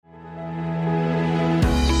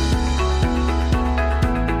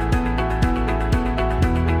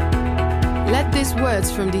words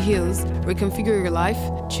from the hills reconfigure your life,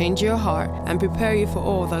 change your heart, and prepare you for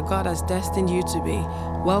all that God has destined you to be.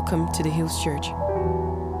 Welcome to the Hills Church.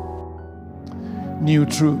 New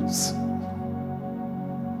truths.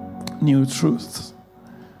 New truths.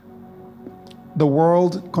 The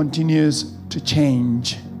world continues to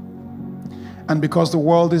change. And because the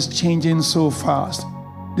world is changing so fast,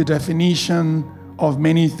 the definition of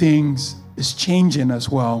many things is changing as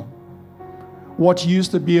well. What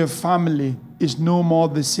used to be a family is no more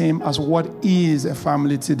the same as what is a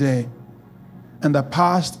family today. In the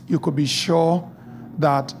past, you could be sure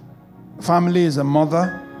that family is a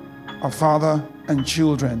mother, a father, and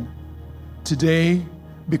children. Today,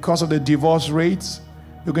 because of the divorce rates,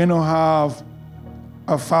 you're going to have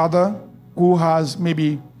a father who has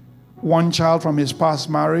maybe one child from his past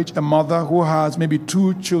marriage, a mother who has maybe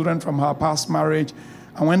two children from her past marriage,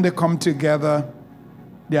 and when they come together,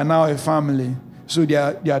 they are now a family. So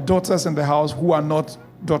there are daughters in the house who are not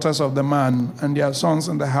daughters of the man, and there are sons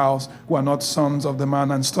in the house who are not sons of the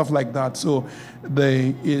man, and stuff like that. So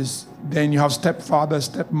then you have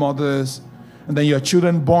stepfathers, stepmothers, and then your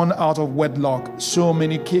children born out of wedlock. So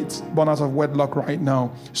many kids born out of wedlock right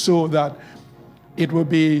now. So that it will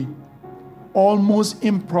be almost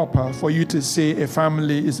improper for you to say a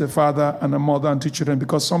family is a father and a mother and two children,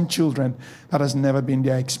 because some children, that has never been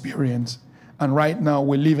their experience. And right now,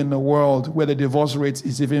 we live in a world where the divorce rate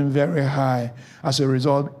is even very high. As a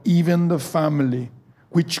result, even the family,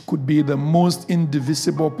 which could be the most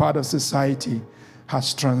indivisible part of society,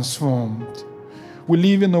 has transformed. We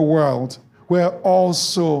live in a world where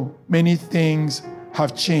also many things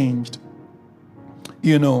have changed.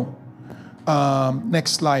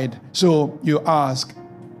 Next slide. So you ask,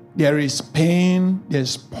 there is pain,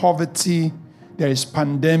 there's poverty, there is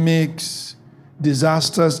pandemics,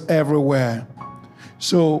 disasters everywhere.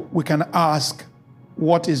 So we can ask,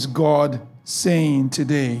 what is God saying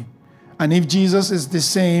today? And if Jesus is the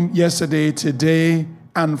same yesterday, today,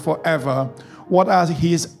 and forever, what are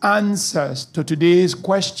his answers to today's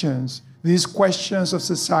questions, these questions of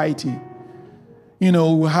society?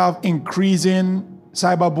 We have increasing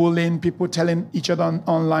cyberbullying, people telling each other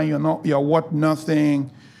online, you're worth nothing.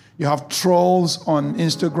 You have trolls on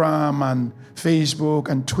Instagram and Facebook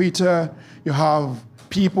and Twitter. You have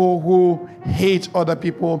people who hate other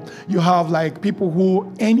people. You have people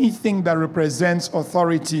who, anything that represents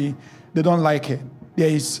authority, they don't like it. There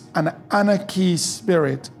is an anarchy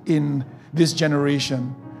spirit in this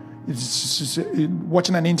generation.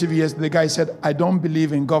 Watching an interview yesterday, the guy said, I don't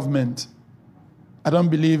believe in government. I don't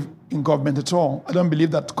believe in government at all. I don't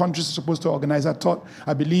believe that countries are supposed to organize.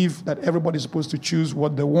 I believe that everybody's supposed to choose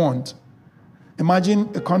what they want. Imagine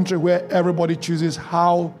a country where everybody chooses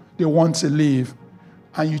how they want to live,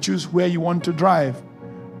 and you choose where you want to drive.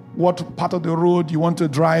 What part of the road you want to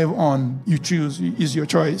drive on, you choose, is your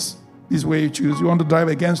choice. This is where you choose. You want to drive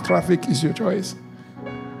against traffic, is your choice.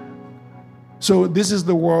 So this is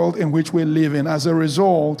the world in which we live in. As a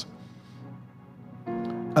result,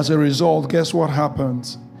 guess what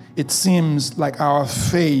happens? It seems like our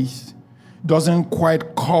faith doesn't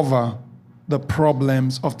quite cover the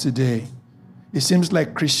problems of today. It seems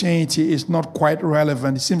like Christianity is not quite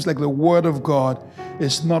relevant. It seems like the Word of God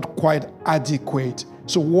is not quite adequate.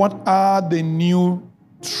 So what are the new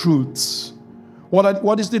truths?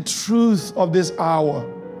 What is the truth of this hour?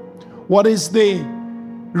 What is the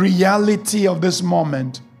reality of this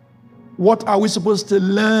moment? What are we supposed to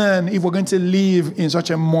learn if we're going to live in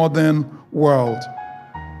such a modern world?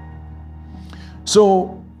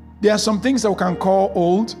 So there are some things that we can call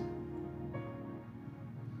old.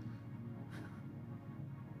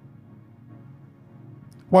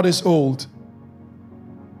 What is old?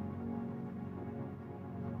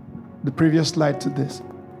 The previous slide to this.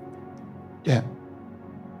 Yeah.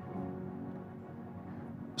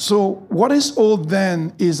 So what is old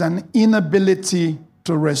then is an inability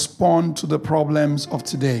to respond to the problems of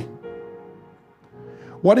today.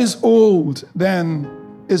 What is old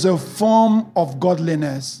then is a form of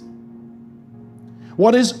godliness.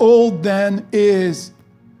 What is old then is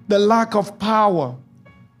the lack of power.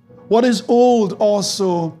 What is old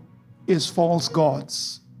also is false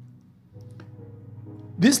gods.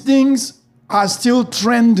 These things are still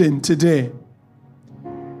trending today.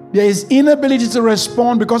 There is inability to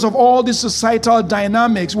respond because of all these societal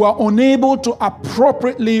dynamics. We are unable to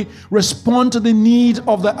appropriately respond to the need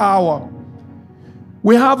of the hour.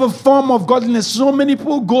 We have a form of godliness. So many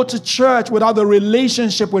people go to church without a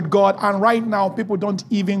relationship with God, and right now people don't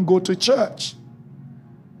even go to church.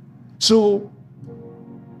 So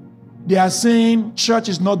they are saying church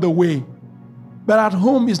is not the way. But at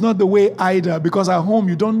home is not the way either, because at home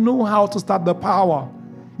you don't know how to start the power.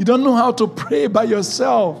 You don't know how to pray by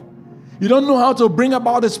yourself. You don't know how to bring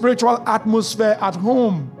about a spiritual atmosphere at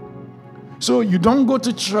home. So you don't go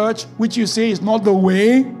to church, which you say is not the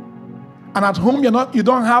way. And at home, you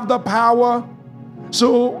don't have the power.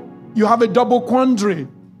 So you have a double quandary.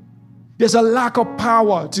 There's a lack of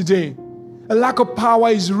power today. A lack of power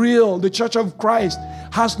is real. The Church of Christ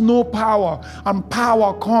has no power, and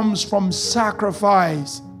power comes from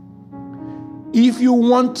sacrifice. If you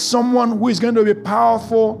want someone who is going to be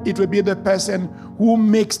powerful, it will be the person who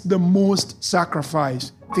makes the most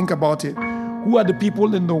sacrifice. Think about it. Who are the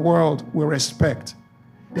people in the world we respect?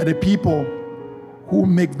 They're the people who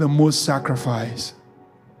make the most sacrifice.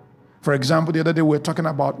 For example, the other day we were talking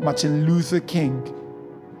about Martin Luther King,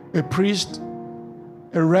 a priest,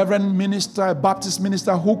 a reverend minister, a Baptist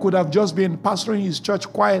minister who could have just been pastoring his church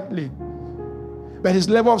quietly. But his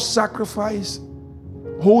level of sacrifice,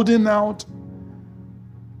 holding out,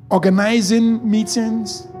 organizing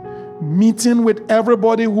meetings, meeting with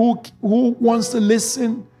everybody who wants to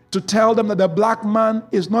listen, to tell them that the black man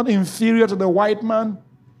is not inferior to the white man,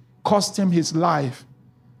 cost him his life.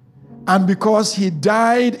 And because he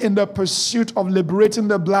died in the pursuit of liberating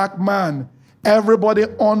the black man, everybody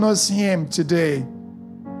honors him today.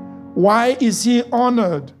 Why is he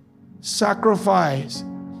honored? Sacrifice.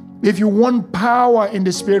 If you want power in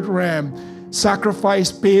the spirit realm,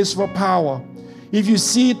 sacrifice pays for power. If you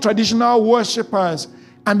see traditional worshipers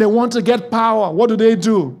and they want to get power, what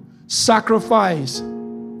do? Sacrifice.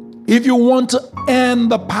 If you want to earn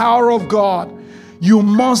the power of God, you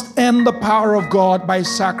must earn the power of God by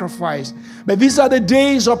sacrifice. But these are the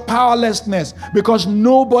days of powerlessness because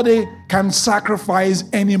nobody can sacrifice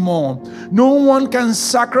anymore. No one can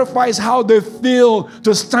sacrifice how they feel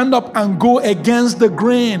to stand up and go against the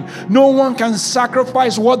grain. No one can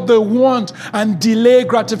sacrifice what they want and delay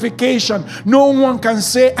gratification. No one can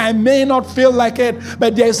say, I may not feel like it,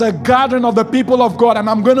 but there's a gathering of the people of God and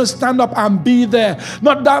I'm going to stand up and be there.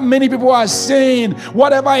 Not that many people are saying,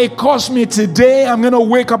 whatever it costs me today, I'm going to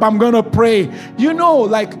wake up, I'm going to pray. You know,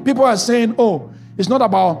 like people are saying, oh, it's not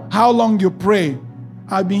about how long you pray.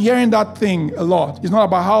 I've been hearing that thing a lot. It's not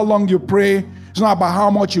about how long you pray. It's not about how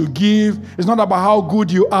much you give. It's not about how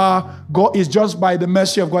good you are. God is just by the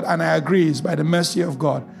mercy of God. And I agree, it's by the mercy of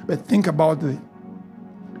God. But think about it.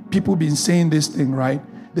 People been saying this thing, right?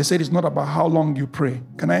 They said it's not about how long you pray.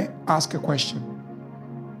 Can I ask a question?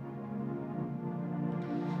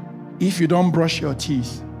 If you don't brush your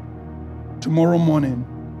teeth tomorrow morning,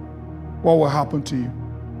 what will happen to you?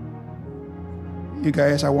 You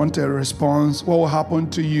guys, I want a response. What will happen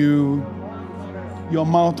to you? Your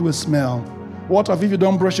mouth will smell. What if you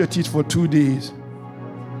don't brush your teeth for 2 days?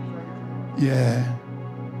 Yeah.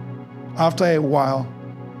 After a while.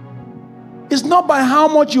 It's not by how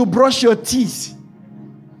much you brush your teeth,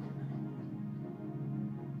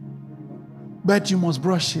 but you must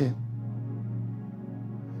brush it.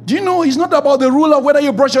 Do you know it's not about the rule of whether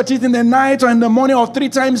you brush your teeth in the night or in the morning or 3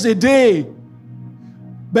 times a day.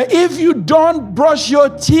 But if you don't brush your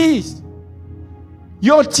teeth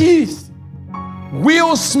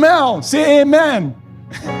will smell. Say amen.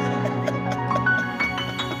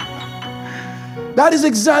 That is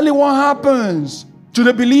exactly what happens to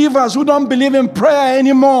the believers who don't believe in prayer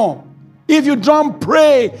anymore. If you don't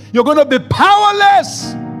pray, you're going to be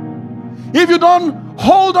powerless. If you don't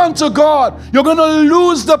hold on to God, you're going to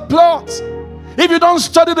lose the plot. If you don't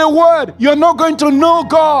study the word, you're not going to know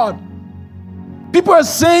God. People are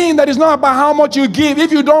saying that it's not about how much you give.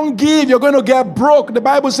 If you don't give, you're going to get broke. The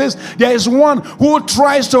Bible says there is one who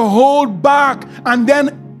tries to hold back and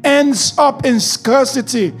then ends up in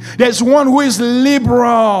scarcity. There's one who is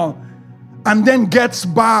liberal and then gets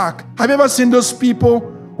back. Have you ever seen those people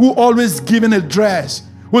who always giving a dress,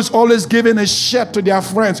 who's always giving a shirt to their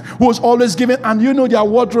friends, who's always giving, and you know their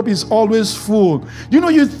wardrobe is always full? You know,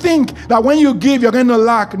 you think that when you give, you're going to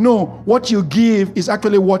lack. No, what you give is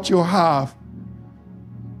actually what you have.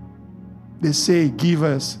 They say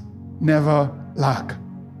givers never lack.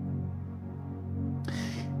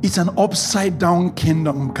 It's an upside down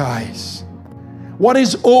kingdom, guys. What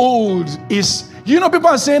is old is, you know, people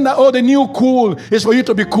are saying that, oh, the new cool is for you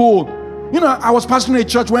to be cool. You know, I was pastoring a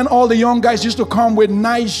church when all the young guys used to come with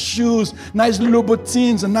nice shoes, nice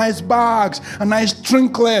Louboutins, and nice bags, and nice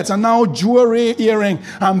trinklets, and now jewelry, earring,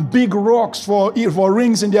 and big rocks for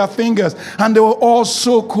rings in their fingers. And they were all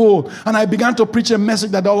so cool. And I began to preach a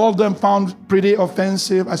message that all of them found pretty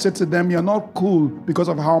offensive. I said to them, you're not cool because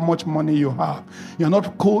of how much money you have. You're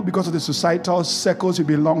not cool because of the societal circles you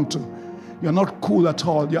belong to. You're not cool at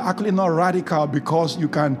all. You're actually not radical because you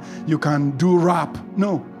can do rap.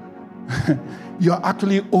 No. You're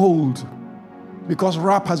actually old Because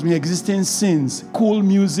rap has been existing since. Cool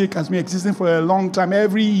music has been existing for a long time.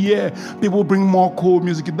 Every year, people bring more cool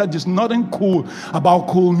music. There's nothing cool about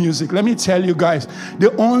cool music. Let me tell you guys,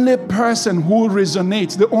 the only person who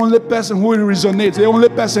resonates, the only person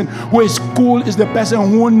who is cool is the person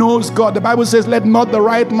who knows God. The Bible says, let not the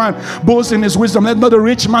right man boast in his wisdom. Let not the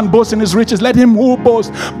rich man boast in his riches. Let him who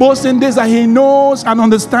boast in this, that he knows and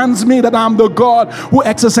understands me, that I am the God who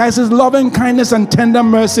exercises loving kindness and tender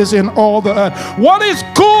mercies in all the earth. What is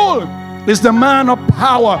cool is the man of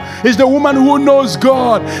power, is the woman who knows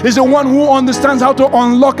God, is the one who understands how to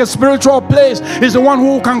unlock a spiritual place, is the one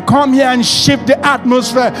who can come here and shift the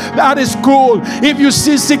atmosphere. That is cool. If you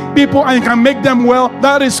see sick people and you can make them well,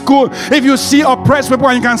 that is cool. If you see oppressed people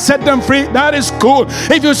and you can set them free, that is cool.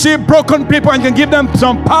 If you see broken people and you can give them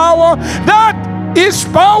some power, that is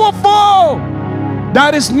powerful.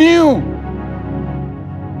 That is new.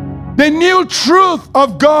 The new truth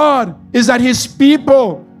of God is that his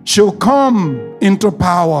people shall come into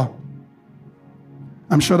power.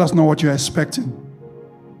 I'm sure that's not what you're expecting.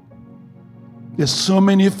 There's so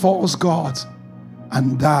many false gods,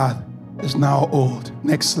 and that is now old.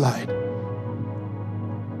 Next slide.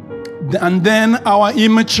 And then our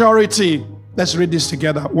immaturity. Let's read this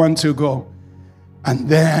together. 1, 2, go. And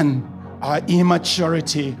then our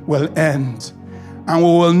immaturity will end, and we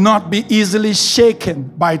will not be easily shaken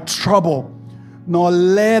by trouble, nor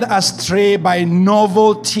led astray by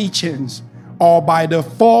novel teachings or by the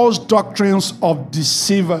false doctrines of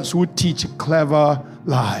deceivers who teach clever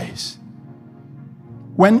lies.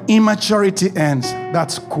 When immaturity ends,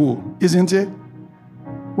 that's cool, isn't it?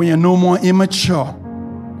 When you're no more immature,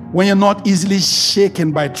 when you're not easily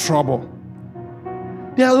shaken by trouble.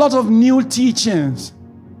 There are a lot of new teachings.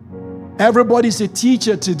 Everybody's a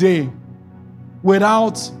teacher today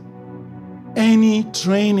without any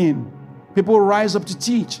training. People rise up to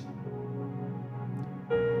teach.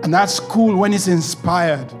 And that's cool when it's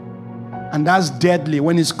inspired. And that's deadly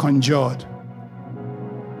when it's conjured.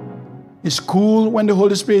 It's cool when the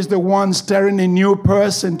Holy Spirit is the one stirring a new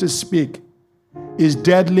person to speak. It's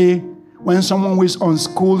deadly when someone who is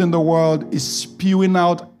unschooled in the world is spewing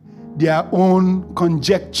out their own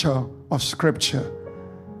conjecture of Scripture.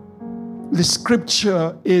 The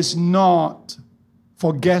Scripture is not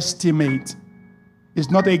for guesstimate. It's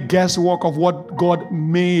not a guesswork of what God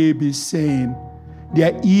may be saying.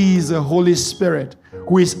 There is a Holy Spirit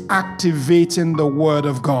who is activating the Word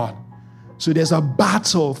of God. So there's a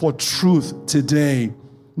battle for truth today.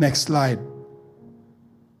 Next slide.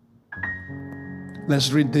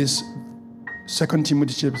 Let's read this. 2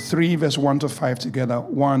 Timothy chapter 3, verse 1 to 5 together.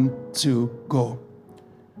 1, 2, go.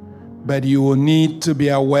 But you will need to be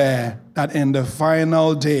aware that in the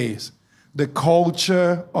final days, the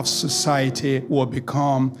culture of society will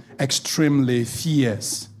become extremely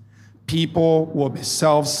fierce. People will be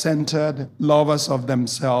self-centered, lovers of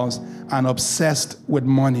themselves, and obsessed with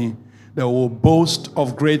money. They will boast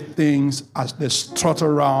of great things as they strut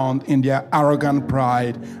around in their arrogant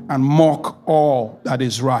pride and mock all that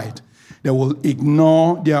is right. They will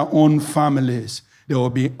ignore their own families. They will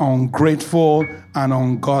be ungrateful and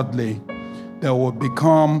ungodly. They will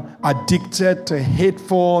become addicted to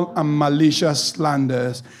hateful and malicious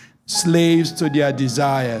slanders, slaves to their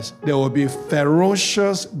desires. They will be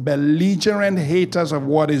ferocious, belligerent haters of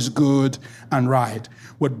what is good and right.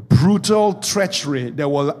 With brutal treachery, they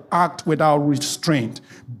will act without restraint,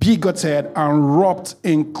 bigoted and wrapped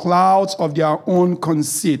in clouds of their own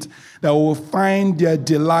conceit. They will find their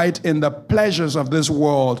delight in the pleasures of this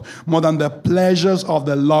world more than the pleasures of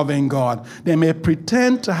the loving God. They may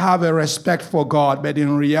pretend to have a respect for God, but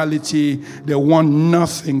in reality, they want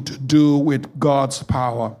nothing to do with God's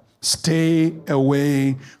power. Stay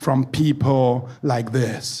away from people like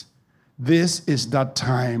this. This is that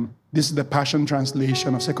time. This is the Passion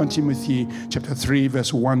Translation of 2 Timothy chapter 3,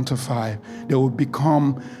 verse 1 to 5. They will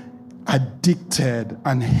become addicted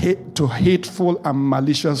and to hateful and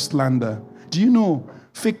malicious slander. Do you know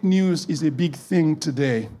fake news is a big thing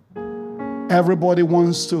today? Everybody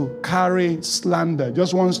wants to carry slander,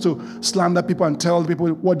 just wants to slander people and tell people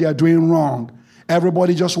what they are doing wrong.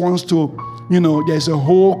 Everybody just wants to, there's a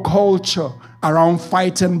whole culture around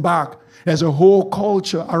fighting back. There's a whole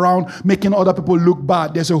culture around making other people look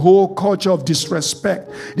bad. There's a whole culture of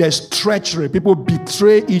disrespect. There's treachery. People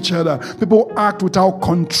betray each other. People act without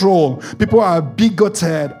control. People are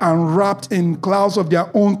bigoted and wrapped in clouds of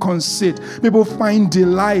their own conceit. People find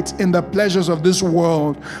delight in the pleasures of this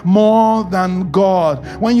world more than God.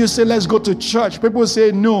 When you say, let's go to church, people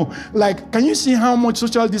say no. Like, can you see how much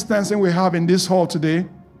social distancing we have in this hall today?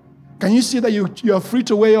 Can you see that you're free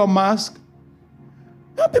to wear your mask?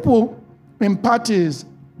 People in parties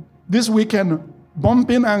this weekend,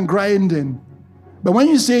 bumping and grinding. But when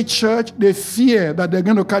you say church, they fear that they're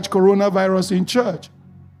going to catch coronavirus in church.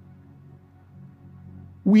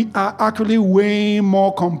 We are actually way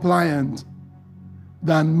more compliant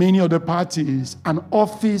than many other parties, an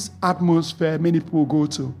office atmosphere many people go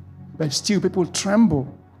to. But still people tremble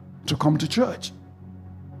to come to church.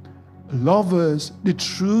 Lovers, the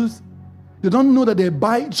truth, they don't know that they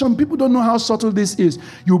buy. Some people don't know how subtle this is.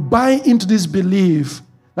 You buy into this belief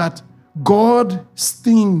that God's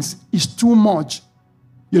things is too much.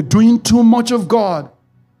 You're doing too much of God.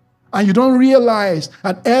 And you don't realize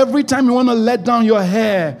that every time you want to let down your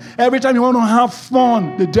hair, every time you want to have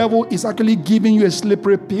fun, the devil is actually giving you a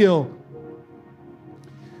slippery pill.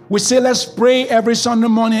 We say, let's pray every Sunday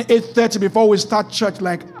morning at 8:30 before we start church.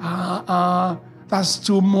 Like, that's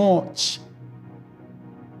too much.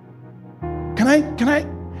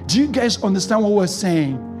 Do you guys understand what we're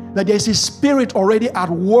saying? That there's a spirit already at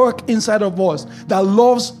work inside of us that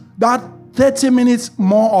loves that 30 minutes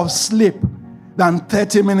more of sleep than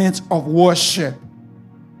 30 minutes of worship.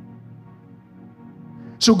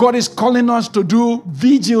 So God is calling us to do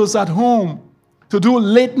vigils at home, to do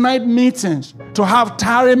late night meetings, to have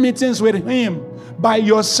tarry meetings with Him by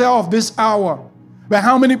yourself this hour. But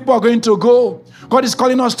how many people are going to go? God is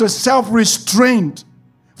calling us to self-restraint,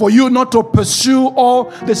 for you not to pursue all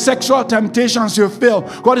the sexual temptations you feel.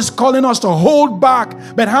 God is calling us to hold back.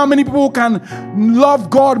 But how many people can love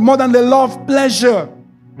God more than they love pleasure?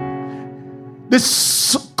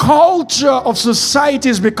 This culture of society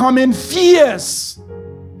is becoming fierce.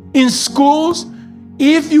 In schools,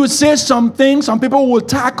 if you say something, some people will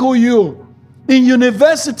tackle you. In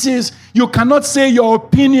universities, you cannot say your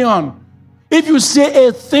opinion. If you say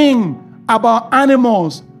a thing about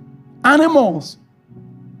animals,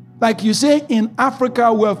 like you say in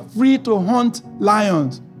Africa, we're free to hunt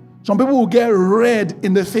lions. Some people will get red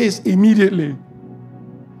in the face immediately.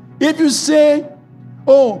 If you say,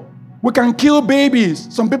 oh, we can kill babies,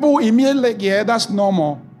 some people will immediately like, yeah, that's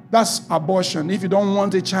normal. That's abortion. If you don't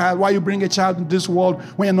want a child, why you bring a child into this world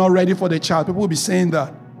when you're not ready for the child? People will be saying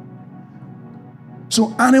that.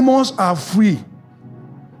 So animals are free.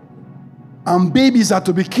 And babies are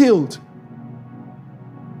to be killed.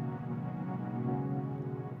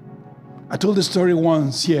 I told the story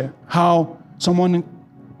once here, how someone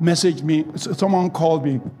messaged me, someone called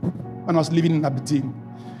me when I was living in Aberdeen.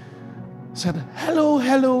 Said, hello,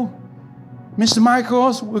 Mr.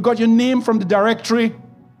 Michaels, we got your name from the directory.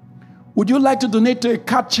 Would you like to donate to a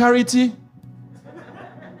cat charity?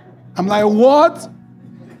 I'm like, what?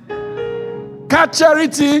 Cat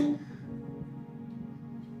charity?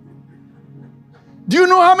 Do you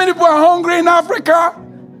know how many people are hungry in Africa?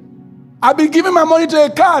 I've been giving my money to a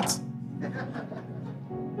cat.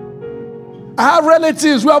 I have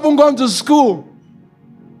relatives who haven't gone to school.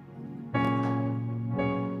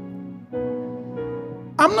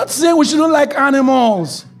 I'm not saying we shouldn't like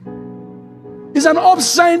animals. It's an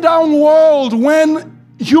upside down world when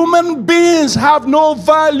human beings have no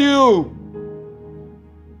value.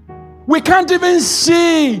 We can't even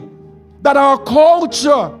see that our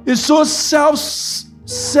culture is so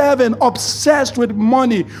self-serving, obsessed with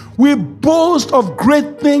money. We boast of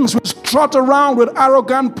great things. We strut around with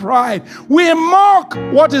arrogant pride. We mock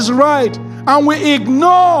what is right, and we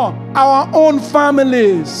ignore our own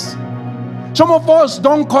families. Some of us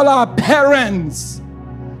don't call our parents.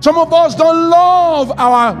 Some of us don't love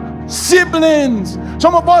our siblings.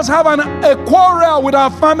 Some of us have a quarrel with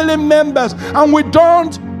our family members, and we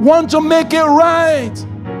don't want to make it right.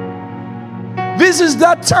 This is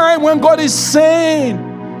that time when God is saying,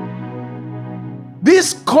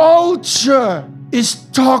 this culture is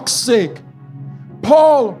toxic.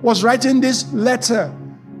 Paul was writing this letter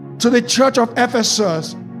to the church of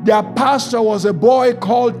Ephesus. Their pastor was a boy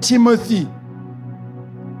called Timothy.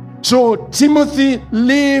 So Timothy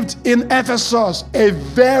lived in Ephesus.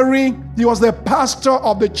 He was the pastor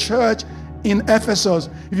of the church in Ephesus.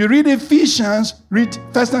 If you read Ephesians, read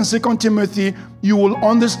 1st and 2nd Timothy, you will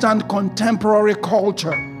understand contemporary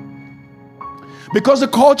culture. Because the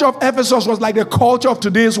culture of Ephesus was like the culture of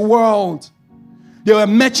today's world. There were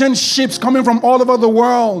merchant ships coming from all over the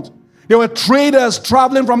world. There were traders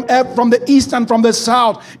traveling from the east and from the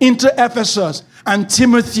south into Ephesus. And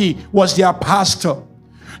Timothy was their pastor.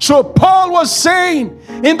 So Paul was saying,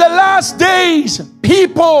 in the last days,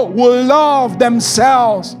 people will love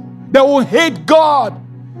themselves. They will hate God.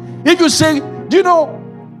 If you say, do you know,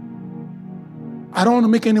 I don't want to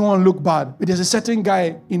make anyone look bad, but there's a certain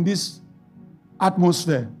guy in this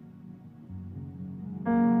atmosphere.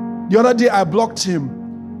 The other day I blocked him.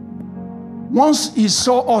 Once he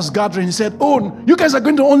saw us gathering, he said, oh, you guys are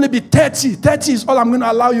going to only be 30. 30 is all I'm going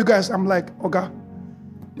to allow you guys. I'm like, okay.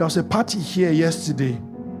 There was a party here yesterday.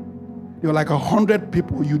 There were like 100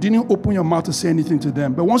 people. You didn't open your mouth to say anything to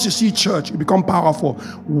them. But once you see church, you become powerful.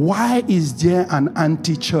 Why is there an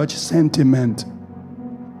anti-church sentiment?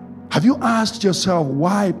 Have you asked yourself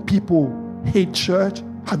why people hate church?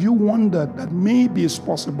 Have you wondered that maybe it's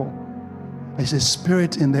possible? There's a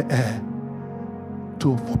spirit in the air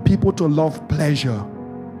for people to love pleasure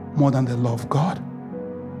more than they love God.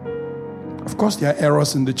 Of course, there are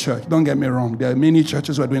errors in the church. Don't get me wrong. There are many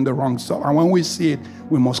churches who are doing the wrong stuff. And when we see it,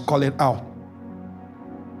 we must call it out.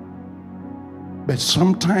 But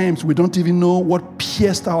sometimes we don't even know what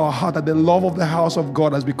pierced our heart, that the love of the house of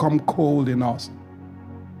God has become cold in us.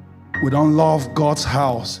 We don't love God's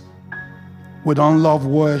house. We don't love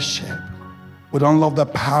worship. We don't love the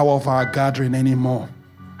power of our gathering anymore.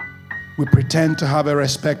 We pretend to have a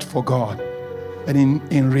respect for God. And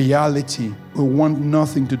in reality, we want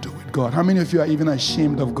nothing to do with God. How many of you are even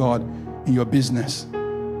ashamed of God in your business,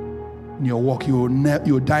 in your work? You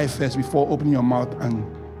will die first before opening your mouth and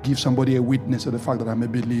give somebody a witness of the fact that I'm a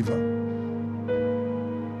believer.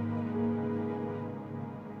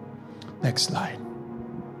 Next slide.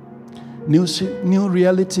 New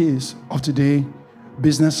realities of today,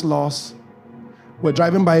 business loss. We're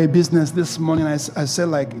driving by a business this morning. I said,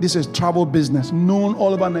 like, this is travel business, known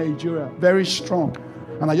all over Nigeria, very strong.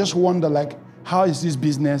 And I just wonder, like, how is this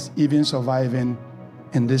business even surviving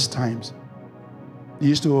in these times? They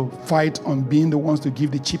used to fight on being the ones to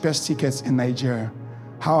give the cheapest tickets in Nigeria.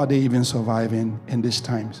 How are they even surviving in these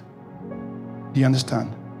times? Do you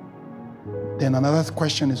understand? Then another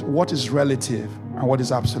question is, what is relative and what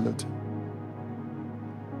is absolute?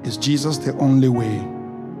 Is Jesus the only way?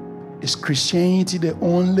 Is Christianity the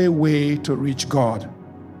only way to reach God?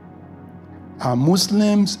 Are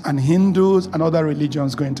Muslims and Hindus and other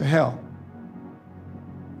religions going to hell?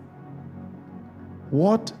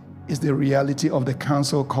 What is the reality of the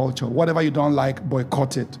cancel culture? Whatever you don't like,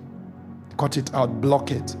 boycott it. Cut it out, block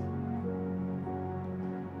it.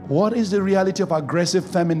 What is the reality of aggressive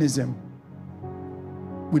feminism?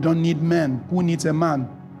 We don't need men. Who needs a man?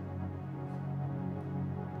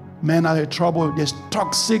 Men are in trouble. There's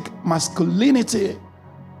toxic masculinity.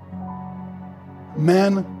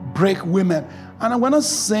 Men break women. And we're not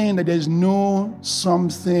saying that there's no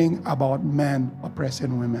something about men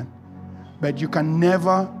oppressing women. But you can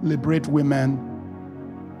never liberate women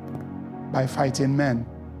by fighting men.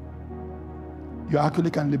 You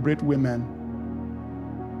actually can liberate women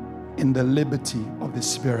in the liberty of the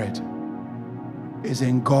Spirit. It's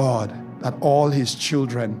in God that all His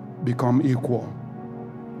children become equal.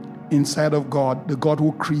 Inside of God, the God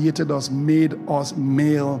who created us, made us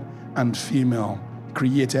male and female,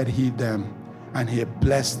 created He them, and He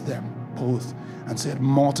blessed them both and said,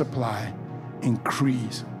 multiply,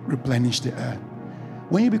 increase, replenish the earth.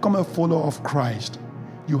 When you become a follower of Christ,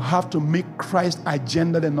 you have to make Christ's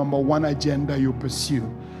agenda the number one agenda you pursue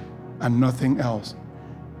and nothing else.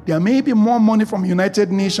 There may be more money from United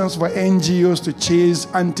Nations for NGOs to chase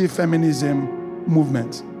anti-feminism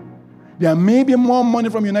movements. There may be more money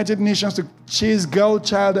from United Nations to chase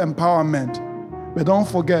girl-child empowerment. But don't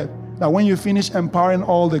forget that when you finish empowering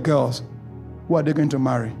all the girls, who are they going to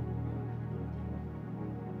marry?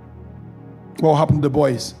 What will happen to the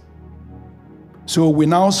boys? So we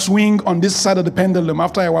now swing on this side of the pendulum.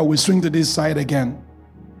 After a while, we swing to this side again.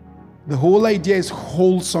 The whole idea is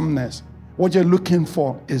wholesomeness. What you're looking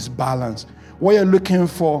for is balance. What you're looking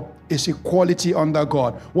for is equality under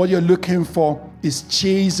God. What you're looking for is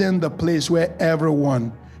chasing the place where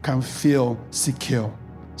everyone can feel secure.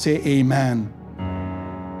 Say amen.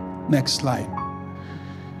 Next slide.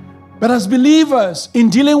 But as believers, in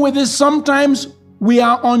dealing with this, sometimes we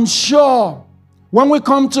are unsure. When we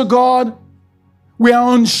come to God, we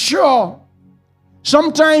are unsure.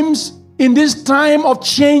 Sometimes in this time of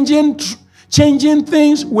changing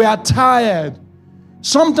things, we are tired.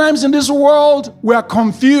 Sometimes in this world, we are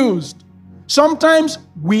confused. Sometimes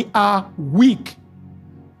we are weak.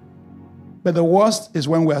 But the worst is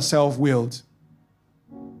when we are self-willed.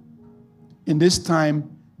 In this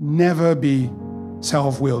time, never be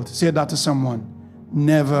self-willed. Say that to someone.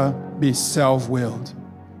 Never be self-willed.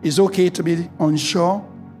 It's okay to be unsure.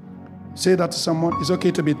 Say that to someone. It's okay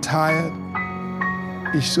to be tired.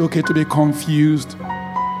 It's okay to be confused.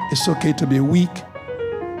 It's okay to be weak.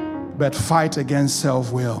 But fight against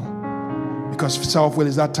self-will. Because self-will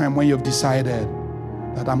is that time when you've decided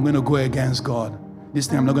that I'm going to go against God. This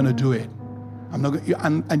time I'm not going to do it.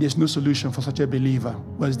 And there's no solution for such a believer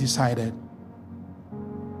who has decided.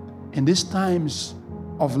 In these times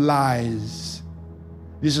of lies,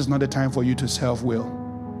 this is not the time for you to self-will.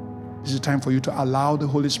 This is a time for you to allow the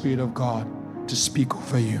Holy Spirit of God to speak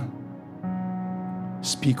over you.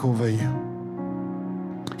 speak over you.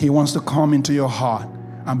 He wants to come into your heart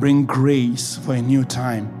and bring grace for a new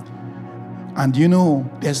time. And you know,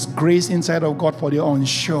 there's grace inside of God for the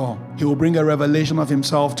unsure. He will bring a revelation of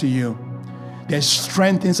himself to you. There's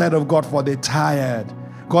strength inside of God for the tired.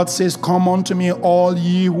 God says, come unto me, all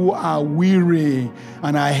ye who are weary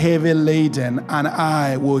and are heavy laden, and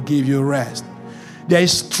I will give you rest. There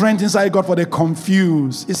is strength inside God for the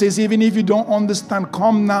confused. It says, even if you don't understand,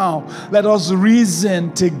 come now. Let us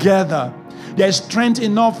reason together. There is strength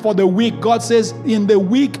enough for the weak. God says, in the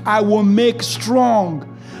weak I will make strong.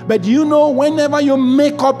 But you know, whenever you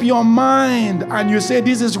make up your mind and you say,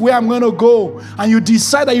 this is where I'm going to go, and you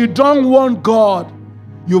decide that you don't want God,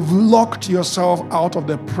 you've locked yourself out of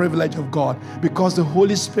the privilege of God, because the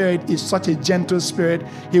Holy Spirit is such a gentle spirit.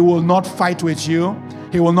 He will not fight with you.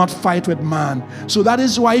 He will not fight with man. So that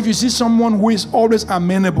is why if you see someone who is always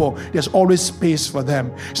amenable, there's always space for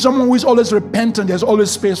them. Someone who is always repentant, there's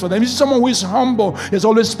always space for them. If you see someone who is humble, there's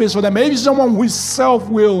always space for them. If you see someone who is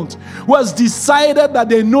self-willed, who has decided that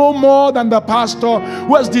they know more than the pastor,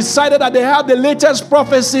 who has decided that they have the latest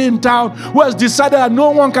prophecy in town, who has decided that no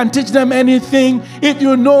one can teach them anything, if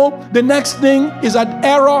you know, the next thing is that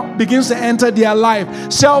error begins to enter their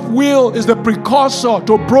life. Self-will is the precursor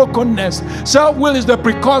to brokenness. Self-will is the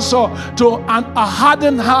precursor to a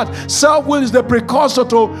hardened heart. Self-will is the precursor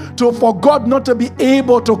to for God not to be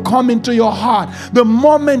able to come into your heart. The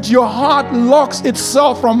moment your heart locks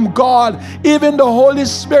itself from God, even the Holy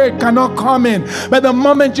Spirit cannot come in. But the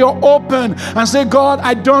moment you're open and say, God,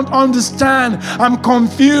 I don't understand, I'm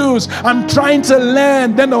confused, I'm trying to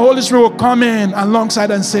learn, then the Holy Spirit will come in alongside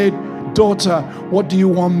and say, daughter, what do you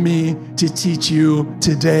want me to teach you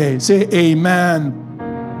today? Say amen.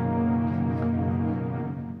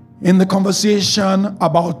 In the conversation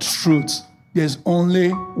about truth, there's only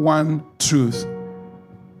one truth.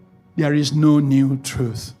 There is no new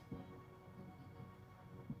truth.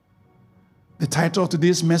 The title of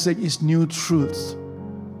today's message is New Truths.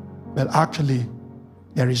 But actually,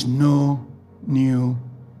 there is no new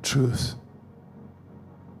truth.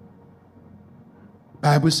 The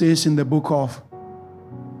Bible says in the book of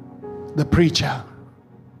the preacher,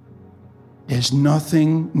 there's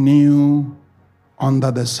nothing new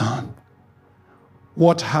under the sun.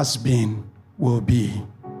 What has been will be.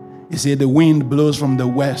 He said the wind blows from the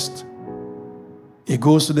west. It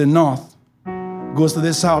goes to the north, goes to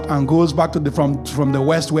the south, and goes back to from the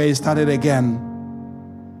west where it started again.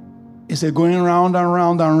 He said going round and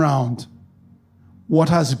round and round. What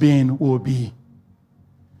has been will be.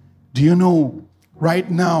 Do you know, right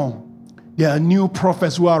now, there are new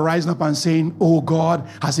prophets who are rising up and saying, oh, God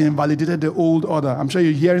has invalidated the old order. I'm sure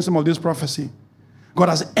you're hearing some of this prophecy. God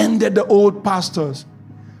has ended the old pastors.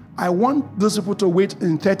 I want those people to wait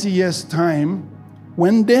in 30 years' time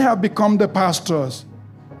when they have become the pastors,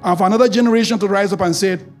 and for another generation to rise up and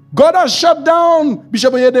say, God has shut down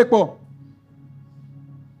Bishop Oyedepo.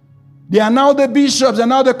 They are now the bishops, they are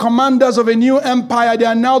now the commanders of a new empire. They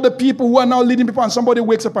are now the people who are now leading people, and somebody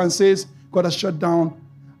wakes up and says, God has shut down.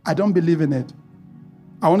 I don't believe in it.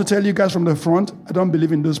 I want to tell you guys from the front, I don't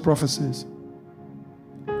believe in those prophecies.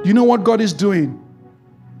 Do you know what God is doing?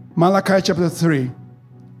 Malachi chapter 3,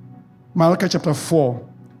 Malachi chapter 4,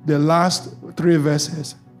 the last 3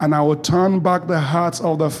 verses. And I will turn back the hearts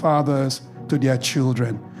of the fathers to their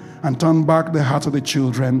children, and turn back the hearts of the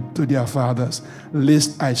children to their fathers,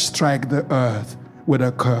 lest I strike the earth with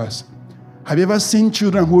a curse. Have you ever seen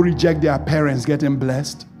children who reject their parents getting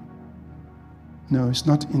blessed? No, it's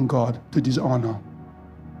not in God to dishonor.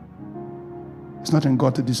 It's not in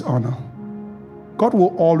God to dishonor. God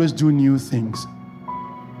will always do new things.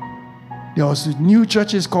 There was new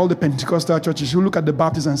churches called the Pentecostal churches who look at the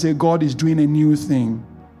Baptists and say, God is doing a new thing.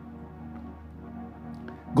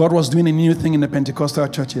 God was doing a new thing in the Pentecostal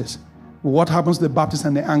churches. But what happens to the Baptists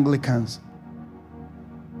and the Anglicans?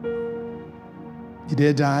 Did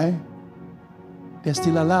they die? They're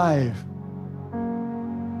still alive.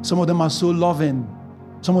 Some of them are so loving.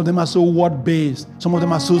 Some of them are so word-based. Some of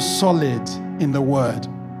them are so solid in the word.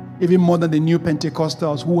 Even more than the new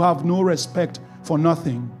Pentecostals who have no respect for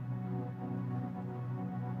nothing.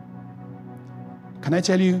 Can I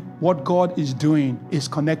tell you what God is doing is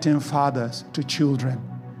connecting fathers to children.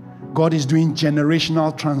 God is doing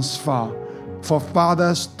generational transfer for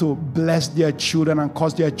fathers to bless their children and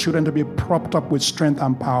cause their children to be propped up with strength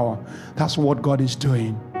and power. That's what God is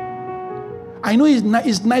doing. I know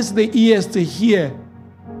it's nice to the ears to hear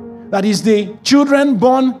that is the children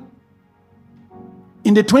born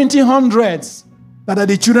in the 2000s that are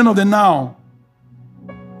the children of the now.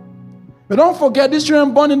 But don't forget, these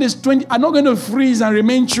children born in this 20 are not going to freeze and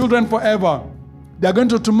remain children forever. They are going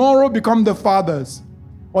to tomorrow become the fathers.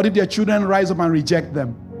 What if their children rise up and reject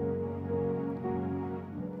them?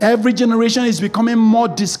 Every generation is becoming more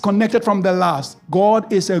disconnected from the last.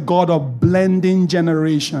 God is a God of blending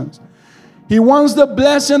generations. He wants the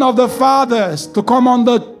blessing of the fathers to come on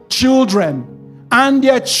the children and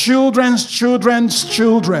their children's children's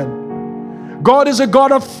children. God is a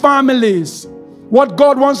God of families. What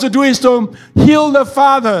God wants to do is to heal the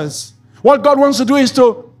fathers. What God wants to do is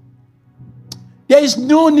there is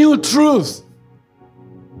no new truth.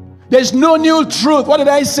 There's no new truth. What did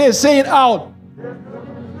I say? Say it out.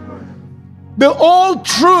 The old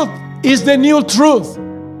truth is the new truth.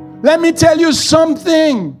 Let me tell you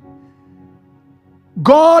something.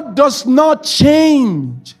 God does not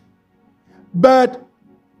change, but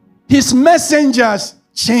his messengers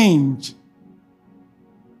change.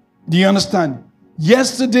 Do you understand?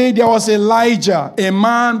 Yesterday there was Elijah, a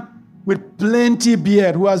man with plenty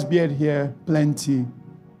beard. Who has beard here? Plenty.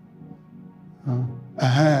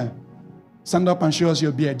 Stand up and show us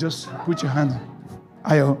your beard. Just put your hand.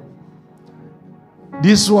 Ayo.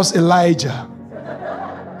 This was Elijah.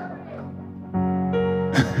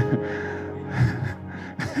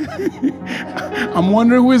 I'm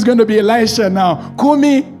wondering who is going to be Elisha now.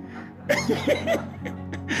 Kumi.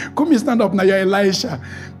 Kumi, stand up now. You're Elisha.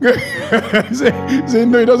 say,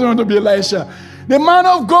 no, he doesn't want to be Elisha. The man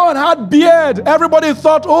of God had beard. Everybody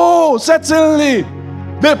thought, oh, certainly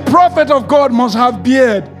the prophet of God must have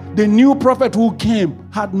beard. The new prophet who came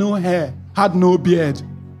had no hair, had no beard.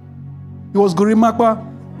 It was Gorimakwa.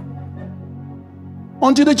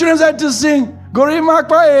 Until the children started to sing,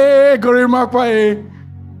 Gorimakwa, eh, Gorimakwa, eh.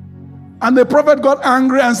 And the prophet got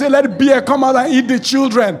angry and said, let beard come out and eat the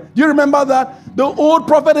children. Do you remember that? The old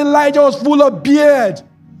prophet Elijah was full of beard.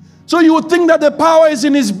 So you would think that the power is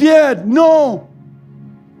in his beard. No.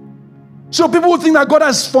 So people would think that God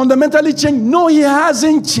has fundamentally changed. No, he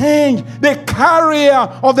hasn't changed. The carrier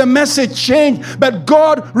of the message changed, but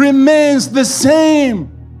God remains the same.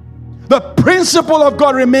 The principle of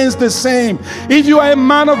God remains the same. If you are a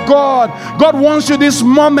man of God, God wants you this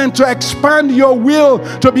moment to expand your will,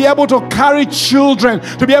 to be able to carry children,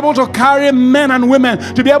 to be able to carry men and women,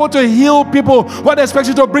 to be able to heal people. God expects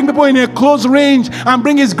you to bring people in a close range and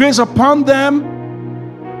bring his grace upon them.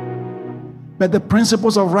 But the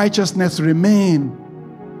principles of righteousness remain.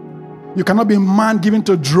 You cannot be a man given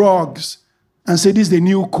to drugs and say this is the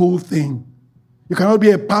new cool thing. You cannot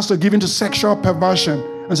be a pastor given to sexual perversion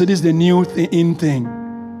and say this is the new in thing.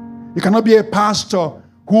 You cannot be a pastor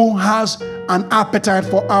who has an appetite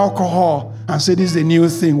for alcohol and say this is the new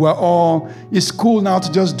thing. We're all, it's cool now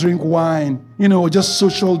to just drink wine, just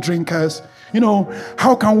social drinkers.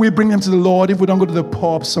 How can we bring them to the Lord if we don't go to the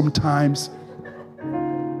pub sometimes?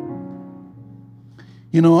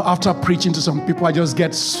 After preaching to some people, I just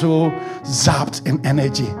get so zapped in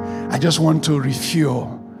energy. I just want to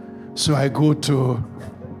refuel. So I go to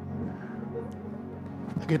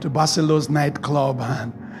Barcelona's nightclub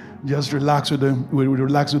and just relax with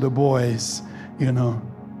the boys, No.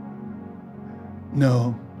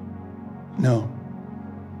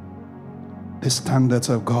 The standards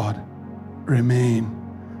of God remain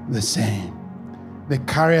the same. The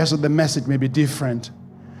carriers of the message may be different.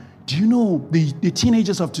 Do you know the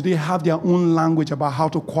teenagers of today have their own language about how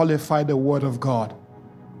to qualify the word of God?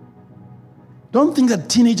 Don't think that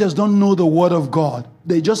teenagers don't know the word of God.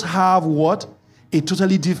 They just have what? A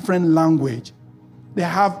totally different language. They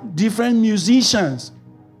have different musicians.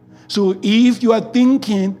 So if you are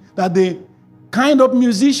thinking that the kind of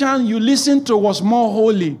musician you listen to was more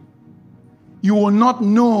holy, you will not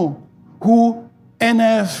know who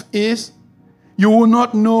NF is. You will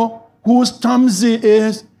not know who Stormzy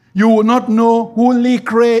is. You will not know who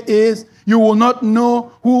Lecrae is. You will not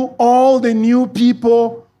know who all the new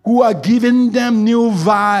people who are giving them new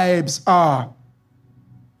vibes are.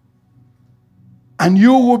 And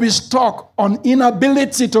you will be stuck on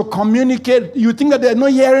inability to communicate. You think that they're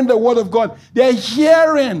not hearing the word of God. They're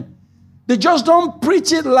hearing. They just don't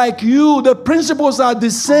preach it like you. The principles are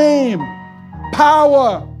the same.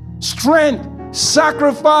 Power, strength,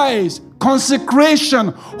 sacrifice,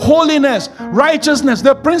 consecration, holiness, righteousness.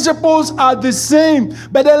 The principles are the same,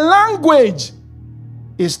 but the language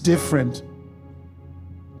is different.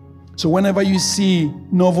 So whenever you see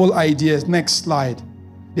novel ideas, next slide,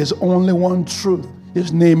 there's only one truth.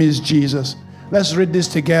 His name is Jesus. Let's read this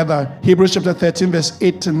together. Hebrews chapter 13, verse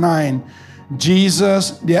 8 to 9.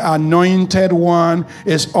 Jesus, the anointed one,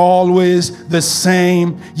 is always the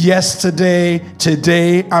same yesterday,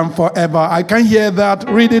 today, and forever. I can hear that.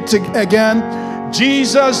 Read it again.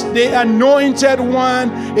 Jesus, the anointed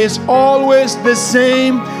one, is always the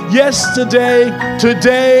same yesterday,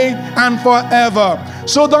 today, and forever.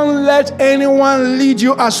 So don't let anyone lead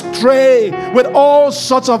you astray with all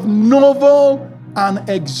sorts of novel and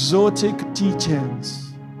exotic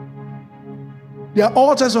teachings. There are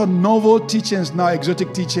all types of novel teachings now,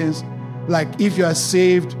 exotic teachings, like if you are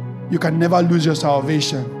saved, you can never lose your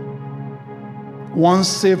salvation. Once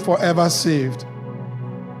saved, forever saved.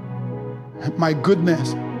 My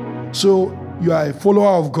goodness. So you are a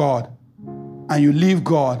follower of God and you leave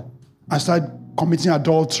God and start committing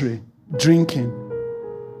adultery, drinking.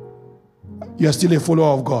 You are still a follower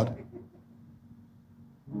of God.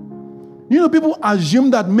 You know, people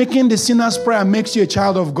assume that making the sinner's prayer makes you a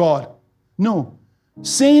child of God. No.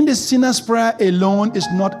 Saying the sinner's prayer alone is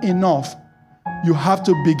not enough. You have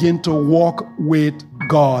to begin to walk with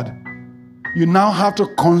God. You now have to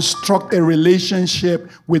construct a relationship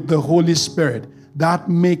with the Holy Spirit. That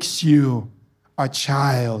makes you a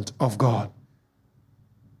child of God.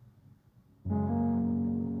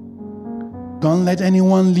 Don't let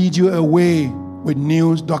anyone lead you away with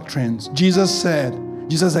new doctrines. Jesus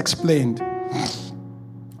explained,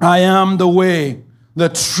 I am the way, the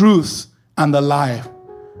truth, and the life.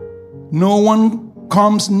 No one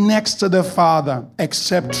comes next to the Father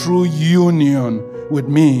except through union with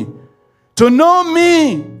me. To know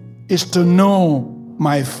me is to know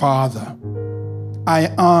my Father.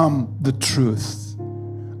 I am the truth.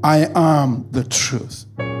 I am the truth.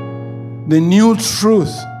 The new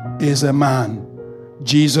truth is a man.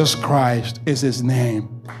 Jesus Christ is his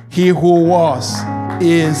name. He who was,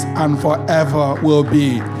 is, and forever will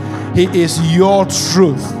be. He is your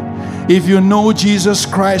truth. If you know Jesus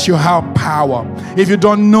Christ, you have power. If you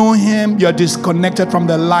don't know him, you're disconnected from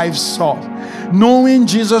the life source. Knowing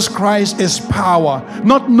Jesus Christ is power.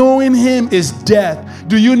 Not knowing him is death.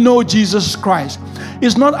 Do you know Jesus Christ?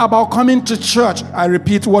 It's not about coming to church. I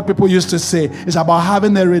repeat what people used to say. It's about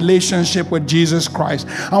having a relationship with Jesus Christ.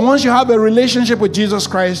 And once you have a relationship with Jesus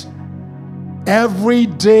Christ, every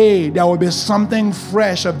day there will be something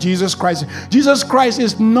fresh of Jesus Christ. Jesus Christ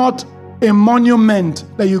is not a monument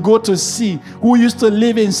that you go to see. Who used to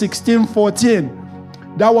live in 1614?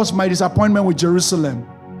 That was my disappointment with Jerusalem.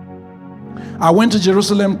 I went to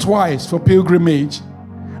Jerusalem twice for pilgrimage,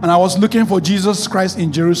 and I was looking for Jesus Christ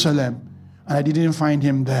in Jerusalem, and I didn't find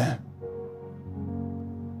him there.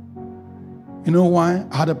 You know why?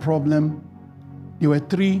 I had a problem. There were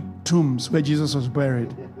 3 tombs where Jesus was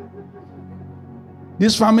buried.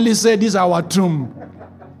 This family said, this is our tomb.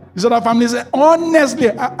 This other family said,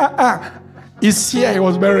 honestly, it's here he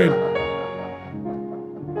was buried.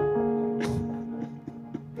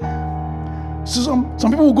 So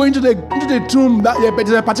some people will go into the tomb.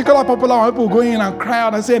 There's a particular popular one. People will go in and cry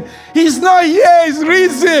out and say, he's not here, he's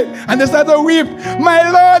risen. And they start to weep. My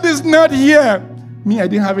Lord is not here. Me, I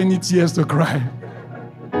didn't have any tears to cry.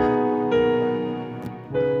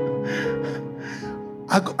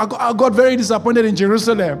 I got very disappointed in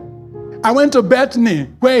Jerusalem. I went to Bethany,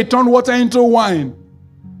 where he turned water into wine.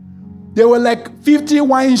 There were like 50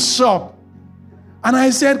 wine shops. And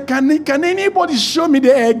I said, can anybody show me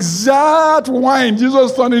the exact wine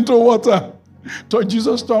Jesus turned into water? So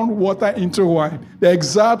Jesus turned water into wine. The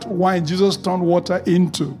exact wine Jesus turned water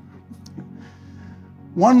into.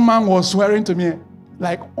 One man was swearing to me,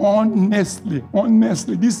 like, honestly,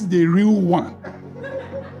 this is the real one.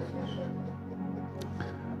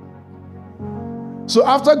 So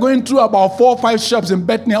after going through about 4 or 5 shops in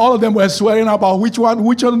Bethany, all of them were swearing about which one.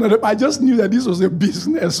 I just knew that this was a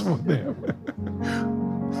business for them.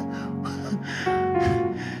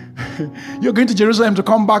 You're going to Jerusalem to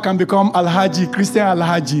come back and become Alhaji, Christian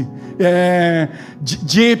Alhaji,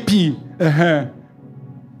 JP.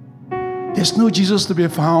 There's no Jesus to be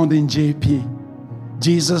found in JP.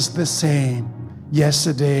 Jesus the same.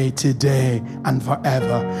 Yesterday, today, and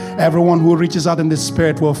forever. Everyone who reaches out in the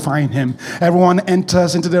Spirit will find him. Everyone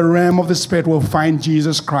enters into the realm of the Spirit will find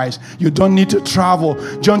Jesus Christ. You don't need to travel.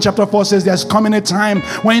 John chapter 4 says there's coming a time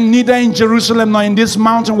when neither in Jerusalem nor in this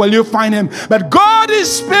mountain will you find him. But God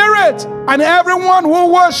is Spirit, and everyone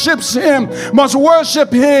who worships him must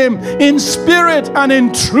worship him in spirit and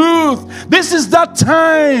in truth. This is that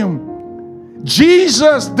time.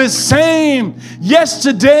 Jesus the same,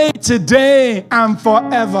 yesterday, today, and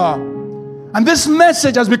forever. And this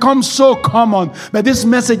message has become so common, but this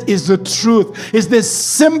message is the truth. It's the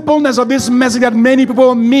simpleness of this message that many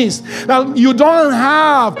people miss. That you don't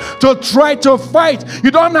have to try to fight.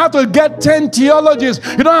 You don't have to get 10 theologies.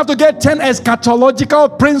 You don't have to get 10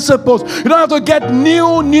 eschatological principles. You don't have to get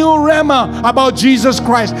new rema about Jesus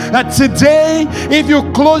Christ. That today, if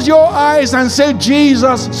you close your eyes and say,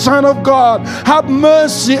 Jesus, Son of God, have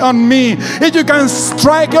mercy on me. If you can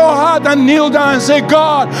strike your heart and kneel down and say,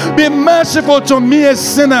 God, be merciful merciful to me, a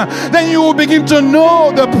sinner, then you will begin to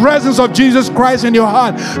know the presence of Jesus Christ in your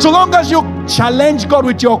heart. So long as you challenge God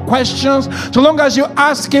with your questions, so long as you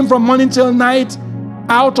ask Him from morning till night,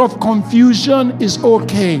 out of confusion is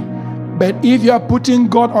okay. But if you are putting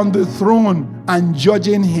God on the throne and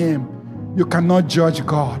judging Him, you cannot judge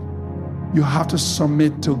God. You have to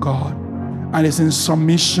submit to God. And it's in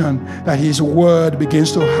submission that His word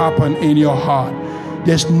begins to happen in your heart.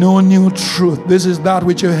 There's no new truth. This is that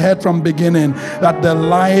which you heard from beginning, that the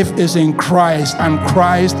life is in Christ and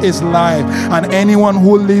Christ is life. And anyone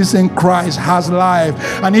who lives in Christ has life.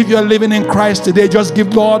 And if you're living in Christ today, just give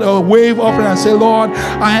God a wave offering and say, Lord,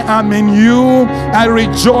 I am in you. I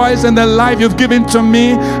rejoice in the life you've given to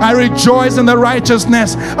me. I rejoice in the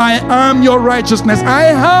righteousness. I am your righteousness. I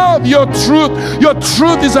have your truth. Your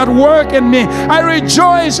truth is at work in me. I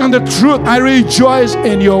rejoice in the truth. I rejoice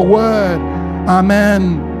in your word.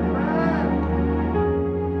 Amen.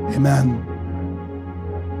 Amen.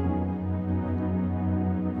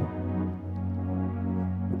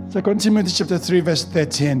 2 Timothy chapter 3 verse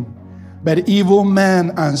 13. But evil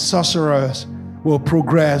men and sorcerers will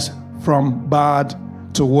progress from bad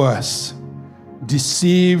to worse,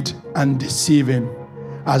 deceived and deceiving,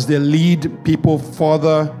 as they lead people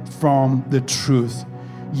further from the truth.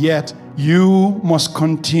 Yet you must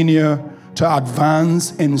continue to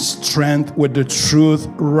advance in strength with the truth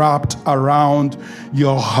wrapped around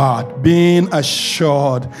your heart, being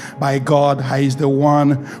assured by God He is the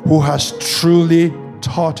one who has truly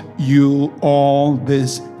taught you all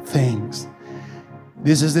these things.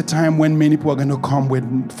 This is the time when many people are going to come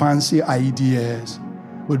with fancy ideas,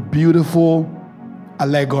 with beautiful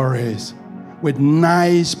allegories, with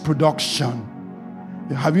nice production.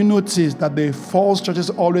 Have you noticed that the false churches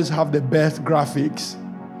always have the best graphics?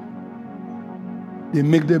 They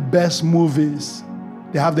make the best movies.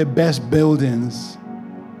 They have the best buildings.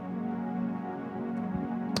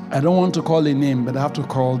 I don't want to call a name, but I have to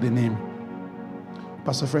call the name.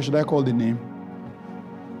 Pastor Fred, should I call the name?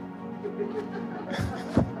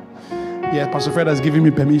 Yeah, Pastor Fred has given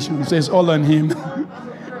me permission, so it's all on him.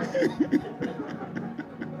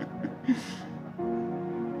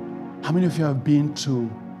 How many of you have been to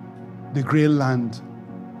the Grey Land?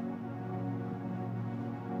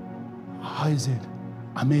 How is it?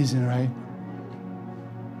 Amazing, right?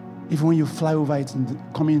 Even when you fly over it and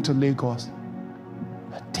coming into Lagos,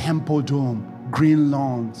 a temple dome, green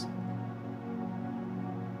lawns.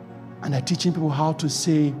 And they're teaching people how to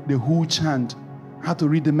say the Who chant, how to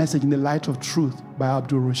read the message in the light of truth by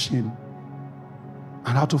Abdul Rashid, and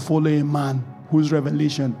how to follow a man whose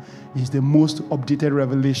revelation is the most updated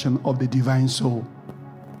revelation of the divine soul.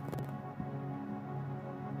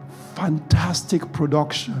 Fantastic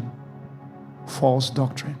production. False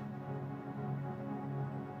doctrine.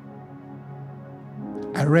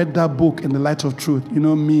 I read that book in the light of truth. You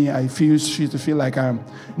know me, I used to feel like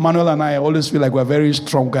Manuel and I always feel like we're very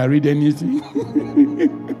strong. I read anything.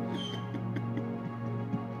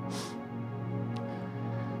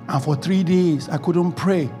 And for 3 days, I couldn't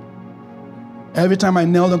pray. Every time I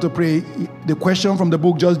knelt down to pray, the question from the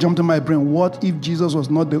book just jumped in my brain. What if Jesus was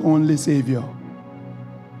not the only Savior?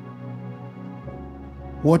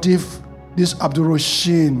 What if this Abdul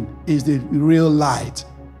Rashid is the real light?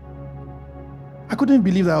 I couldn't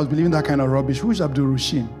believe that I was believing that kind of rubbish. Who is Abdul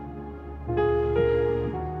Rashid?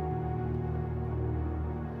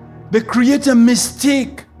 They create a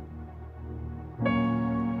mistake.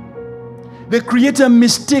 They create a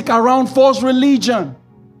mistake around false religion,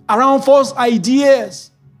 around false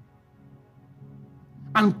ideas.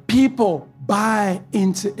 And people buy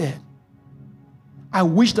into it. I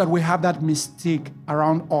wish that we have that mistake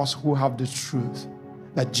around us who have the truth.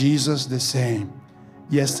 That Jesus the same,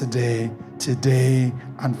 yesterday, today,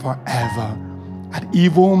 and forever. And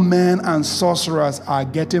evil men and sorcerers are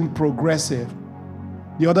getting progressive.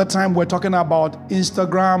 The other time we're talking about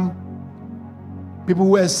Instagram. People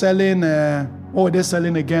who are selling, they're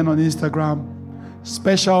selling again on Instagram.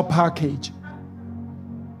 Special package.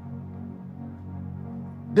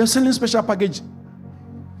 They're selling special package.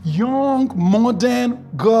 Young, modern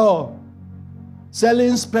girl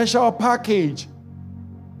selling special package.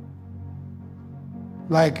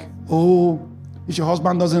 Like, if your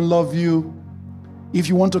husband doesn't love you, if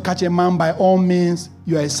you want to catch a man, by all means,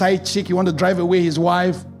 you're a side chick, you want to drive away his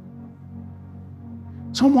wife.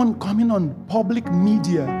 Someone coming on public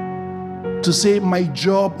media to say, my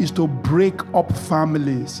job is to break up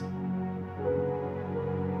families.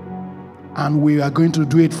 And we are going to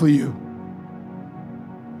do it for you.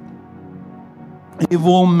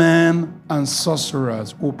 Evil men and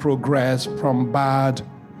sorcerers will progress from bad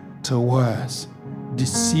to worse.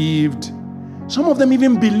 Deceived. Some of them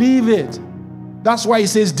even believe it. That's why it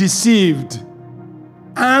says deceived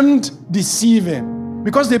and deceiving.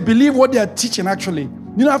 Because they believe what they are teaching actually.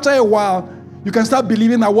 You know, after a while, you can start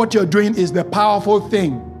believing that what you're doing is the powerful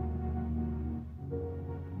thing.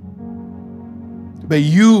 But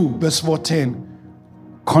you, verse 14,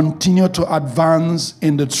 continue to advance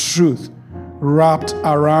in the truth wrapped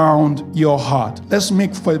around your heart. Let's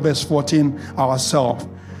make for verse 14 ourselves.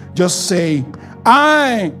 Just say,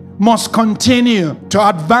 I must continue to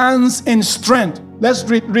advance in strength. Let's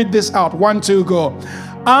read this out. 1, 2, go.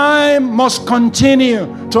 I must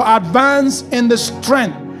continue to advance in the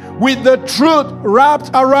strength with the truth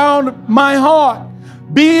wrapped around my heart,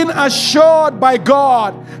 being assured by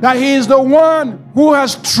God that He is the one who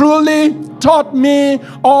has truly taught me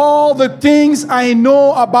all the things I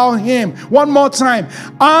know about Him. One more time.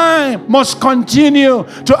 I must continue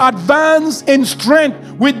to advance in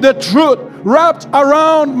strength with the truth wrapped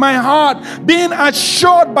around my heart, being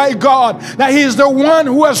assured by God that He is the one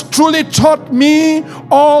who has truly taught me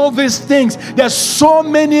all these things. There's so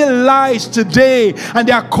many lies today, and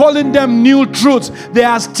they are calling them new truths. They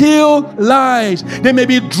are still lies. They may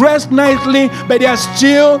be dressed nicely, but they are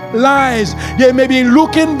still lies. They may be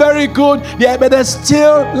looking very good, but they're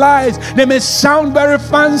still lies. They may sound very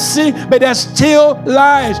fancy, but they're still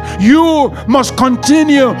lies. You must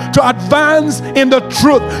continue to advance in the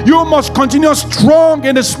truth. You must continue strong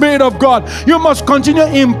in the Spirit of God. You must continue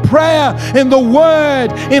in prayer, in the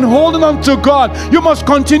Word, in holding on to God. You must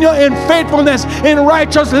continue in faithfulness, in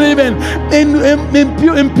righteous living,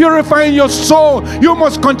 in purifying your soul. You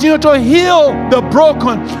must continue to heal the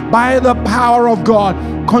broken by the power of God.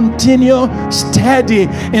 Continue steady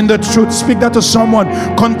in the truth. Speak that to someone.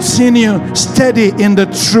 Continue steady in the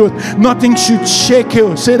truth. Nothing should shake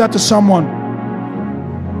you. Say that to someone.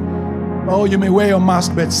 Oh, you may wear your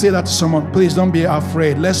mask, but say that to someone. Please don't be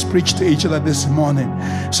afraid. Let's preach to each other this morning.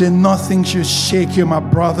 Say, nothing should shake you, my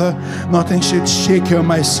brother. Nothing should shake you,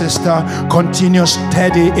 my sister. Continue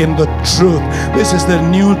steady in the truth. This is the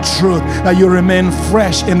new truth, that you remain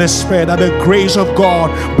fresh in the Spirit, that the grace of God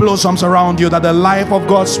blossoms around you, that the life of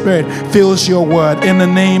God's Spirit fills your word. In the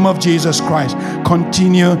name of Jesus Christ,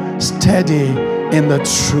 continue steady in the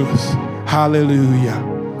truth. Hallelujah.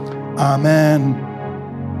 Amen.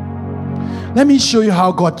 Let me show you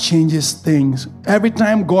how God changes things. Every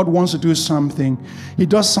time God wants to do something, He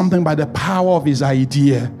does something by the power of His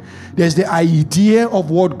idea. There's the idea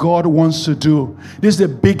of what God wants to do. This is the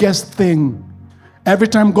biggest thing. Every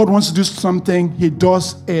time God wants to do something, He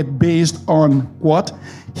does it based on what?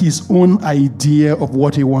 His own idea of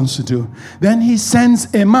what He wants to do. Then He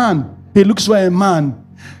sends a man. He looks for a man.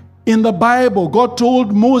 In the Bible, God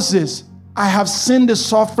told Moses, I have seen the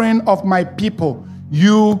suffering of my people.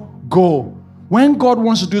 You go. When God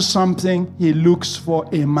wants to do something, He looks for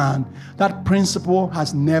a man. That principle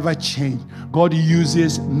has never changed. God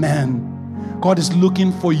uses men. God is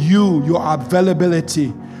looking for you, your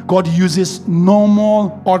availability. God uses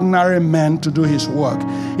normal, ordinary men to do His work.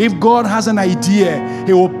 If God has an idea,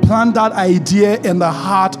 He will plant that idea in the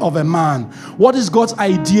heart of a man. What is God's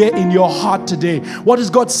idea in your heart today? What is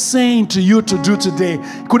God saying to you to do today?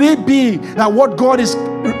 Could it be that what God is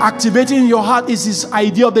activating in your heart is His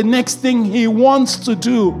idea of the next thing He wants to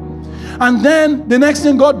do? And then the next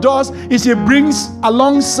thing God does is He brings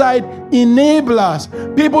alongside enablers,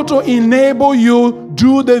 people to enable you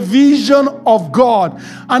do the vision of God.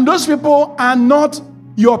 And those people are not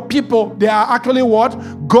your people. They are actually what?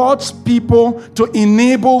 God's people, to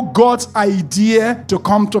enable God's idea to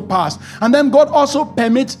come to pass. And then God also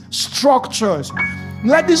permits structures.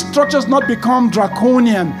 Let these structures not become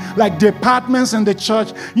draconian, like departments in the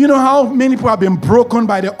church. You know how many people have been broken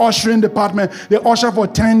by the ushering department. They usher for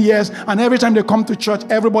 10 years, and every time they come to church,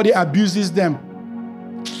 everybody abuses them.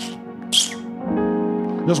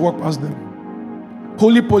 Just walk past them.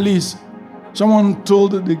 Holy police. Someone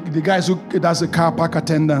told the guys who does the car park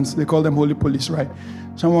attendants, they call them holy police, right?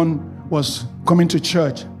 Someone was coming to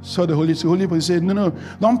church, so the holy police said, no,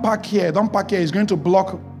 don't park here, it's going to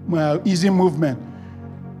block easy movement.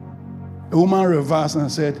 A woman reversed and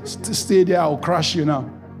said, stay there, I'll crash you now.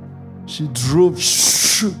 She drove,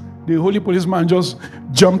 the holy policeman just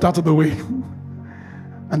jumped out of the way.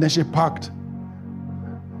 And then she parked.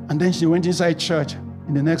 And then she went inside church.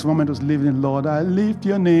 In the next moment was leaving, Lord, I lift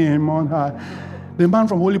your name on high. The man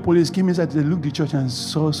from Holy Police came inside, they looked at the church and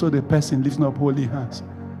saw the person lifting up holy hands.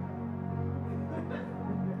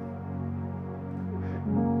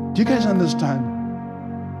 Do you guys understand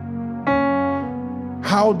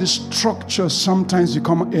how the structures sometimes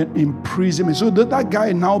become an imprisonment? So that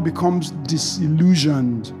guy now becomes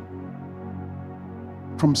disillusioned.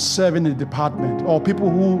 from serving in the department, or people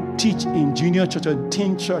who teach in junior church or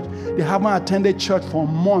teen church. They haven't attended church for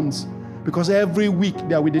months because every week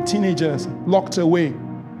they are with the teenagers, locked away.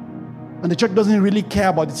 And the church doesn't really care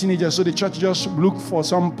about the teenagers, so the church just look for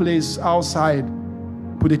some place outside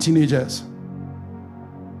with the teenagers.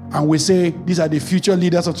 And we say, these are the future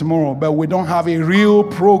leaders of tomorrow, but we don't have a real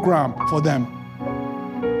program for them.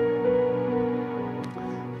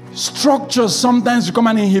 Structures sometimes become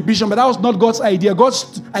an inhibition, but that was not God's idea.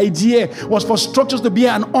 God's idea was for structures to be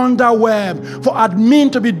an underweb, for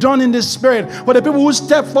admin to be done in the Spirit, for the people who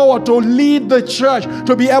step forward to lead the church,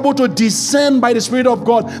 to be able to descend by the Spirit of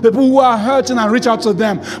God, the people who are hurting and reach out to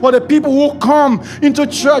them, for the people who come into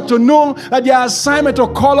church to know that their assignment to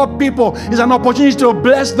call up people is an opportunity to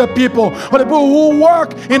bless the people, for the people who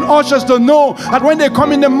work in ushers to know that when they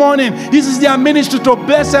come in the morning, this is their ministry to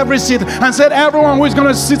bless every seat, and said everyone who is going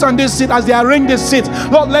to sit on this seat as they arrange this seat,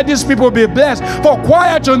 Lord, let these people be blessed. For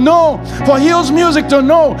choir to know, for Hills Music to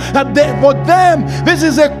know that for them this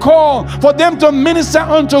is a call for them to minister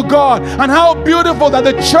unto God. And how beautiful that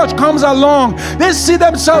the church comes along. They see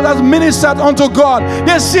themselves as ministered unto God.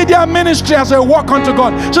 They see their ministry as a work unto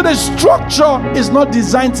God. So the structure is not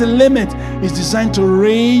designed to limit, it's designed to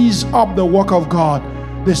raise up the work of God.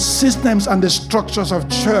 The systems and the structures of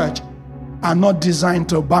church are not designed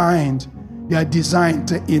to bind. They are designed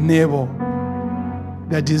to enable.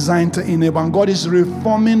 They're designed to enable. And God is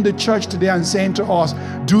reforming the church today and saying to us,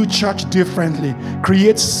 do church differently.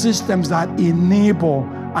 Create systems that enable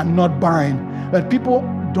and not bind. But people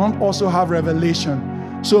don't also have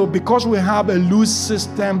revelation. So because we have a loose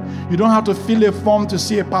system, you don't have to fill a form to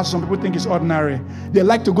see a pastor. Some people think it's ordinary. They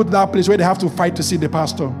like to go to that place where they have to fight to see the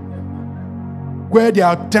pastor. Where there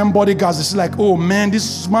are 10 bodyguards, it's like, oh man,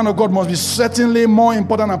 this man of God must be certainly more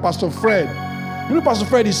important than Pastor Fred. You know, Pastor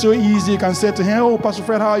Fred is so easy. You can say to him, oh, Pastor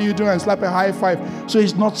Fred, how are you doing? And slap a high five. So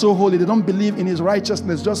he's not so holy. They don't believe in his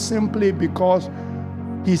righteousness just simply because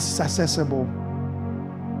he's accessible.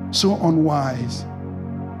 So unwise.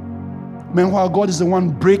 Meanwhile, God is the one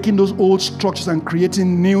breaking those old structures and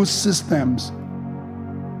creating new systems,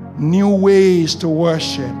 new ways to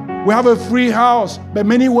worship. We have a free house, but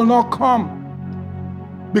many will not come.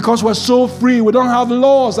 Because we're so free, we don't have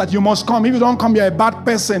laws that you must come. If you don't come, you're a bad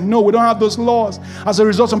person. No, we don't have those laws. As a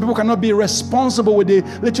result, some people cannot be responsible with the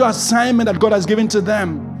little assignment that God has given to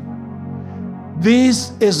them.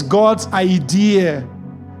 This is God's idea.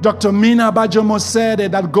 Dr. Mina Bajomo said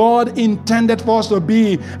it, that God intended for us to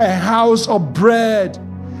be a house of bread,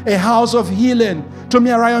 a house of healing. Tomi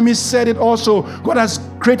Arayomi said it also. God has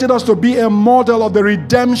created us to be a model of the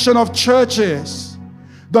redemption of churches.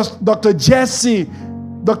 Dr. Jesse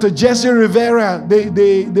Rivera,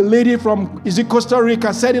 the lady from Costa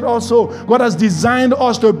Rica, said it also. God has designed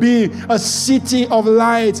us to be a city of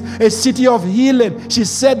light, a city of healing. She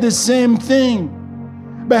said the same thing.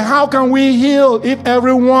 But how can we heal if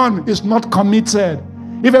everyone is not committed?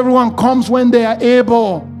 If everyone comes when they are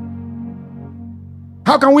able?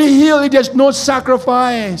 How can we heal if there's no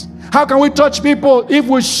sacrifice? How can we touch people if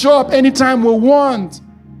we show up anytime we want?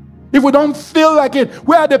 If we don't feel like it,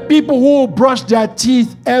 where are the people who will brush their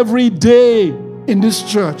teeth every day in this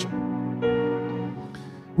church?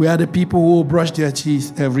 Where are the people who will brush their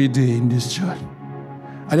teeth every day in this church?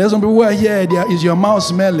 And there's some people who are here, is your mouth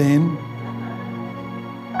smelling?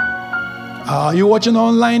 Are you watching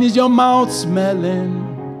online? Is your mouth smelling?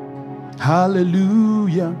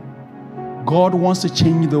 Hallelujah. God wants to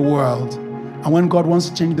change the world. And when God wants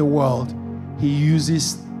to change the world, He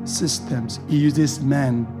uses systems, He uses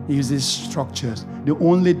men, He uses structures. The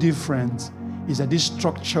only difference is that these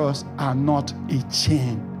structures are not a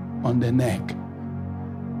chain on the neck.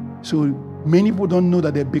 So many people don't know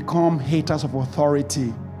that they become haters of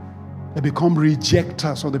authority. They become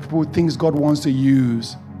rejectors of the people who things God wants to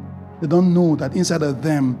use. They don't know that inside of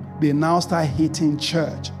them, they now start hating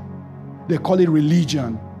church. They call it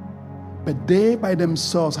religion. But they by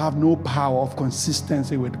themselves have no power of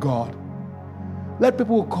consistency with God. Let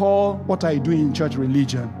people call what I do in church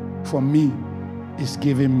religion. For me, it's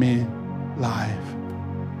giving me life.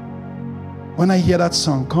 When I hear that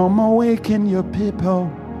song, come awaken your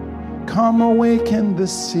people, come awaken the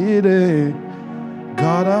city,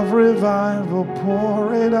 God of revival,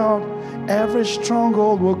 pour it out, every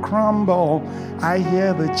stronghold will crumble. I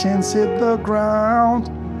hear the chains hit the ground.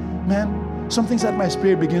 Man, something inside my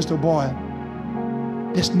spirit begins to boil.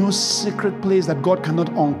 There's no secret place that God cannot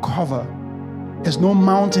uncover. There's no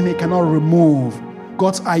mountain He cannot remove.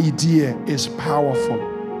 God's idea is powerful.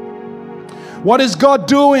 What is God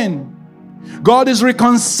doing? God is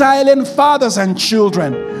reconciling fathers and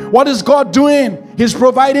children. What is God doing? He's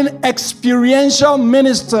providing experiential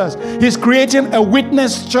ministers. He's creating a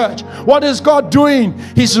witness church. What is God doing?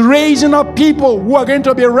 He's raising up people who are going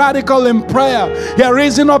to be radical in prayer. He's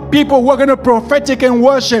raising up people who are going to be prophetic in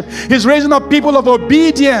worship. He's raising up people of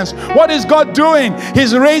obedience. What is God doing?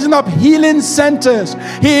 He's raising up healing centers.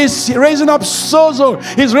 He is raising up sozo.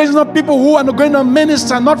 He's raising up people who are going to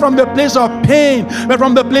minister not from the place of pain, but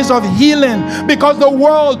from the place of healing. Because the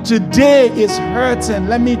world today is hurting.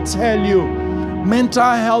 Let me tell you.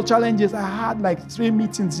 Mental health challenges. I had like 4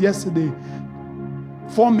 meetings yesterday.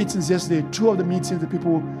 2 of the meetings, the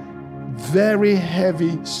people very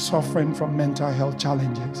heavy suffering from mental health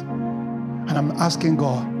challenges. And I'm asking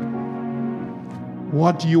God,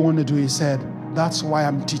 what do you want to do? He said, that's why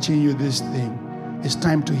I'm teaching you this thing. It's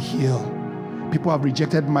time to heal. People have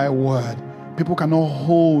rejected my word. People cannot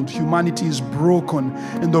hold. Humanity is broken.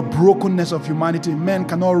 In the brokenness of humanity, men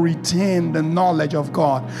cannot retain the knowledge of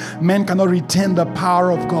God. Men cannot retain the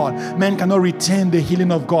power of God. Men cannot retain the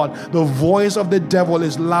healing of God. The voice of the devil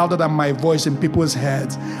is louder than my voice in people's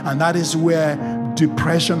heads. And that is where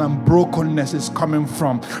depression and brokenness is coming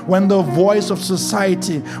from. When the voice of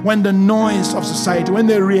society, when the noise of society, when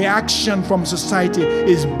the reaction from society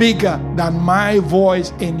is bigger than my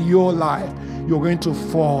voice in your life, you're going to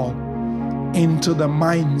fall into the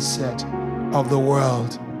mindset of the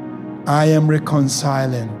world. I am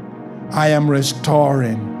reconciling. I am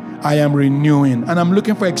restoring. I am renewing. And I'm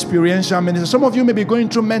looking for experiential ministers. Some of you may be going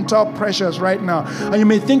through mental pressures right now, and you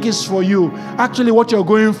may think it's for you. Actually, what you're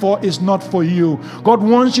going for is not for you. God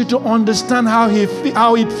wants you to understand how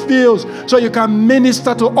it feels, so you can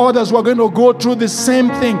minister to others who are going to go through the same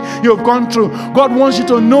thing you've gone through. God wants you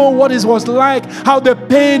to know what it was like, how the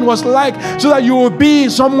pain was like, so that you will be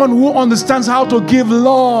someone who understands how to give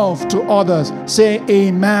love to others. Say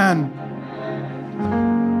amen.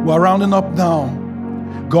 We're rounding up now.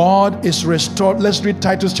 God is restored. Let's read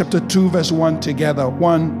Titus chapter 2 verse 1 together.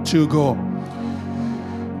 1, 2, go.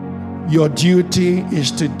 Your duty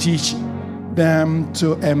is to teach them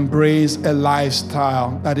to embrace a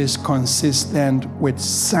lifestyle that is consistent with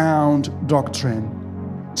sound doctrine.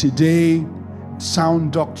 Today,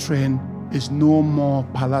 sound doctrine is no more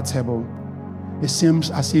palatable. It seems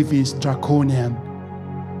as if it's draconian.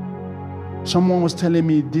 Someone was telling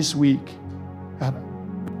me this week that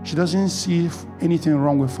she doesn't see anything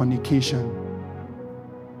wrong with fornication.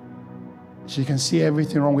 She can see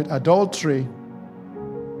everything wrong with adultery.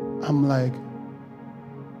 I'm like,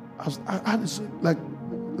 like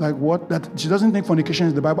what? That she doesn't think fornication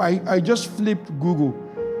is the Bible. I just flipped Google.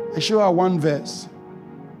 I show her one verse.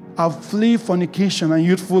 I'll flee fornication and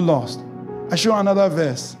youthful lust. I show her another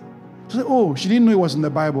verse. She said, oh, she didn't know it was in the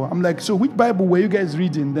Bible. I'm like, so which Bible were you guys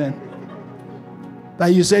reading then? That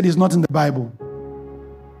you said is not in the Bible.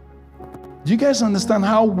 Do you guys understand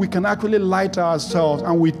how we can actually lie to ourselves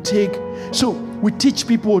and we teach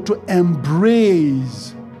people to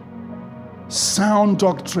embrace sound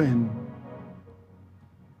doctrine.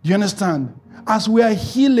 Do you understand? As we are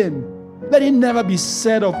healing, let it never be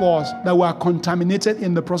said of us that we are contaminated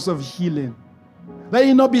in the process of healing. Let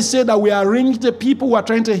it not be said that we arrange the people who are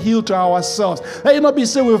trying to heal to ourselves. Let it not be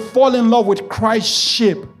said we fall in love with Christ's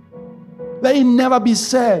shape. Let it never be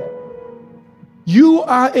said. You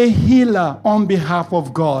are a healer on behalf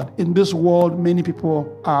of God. In this world, many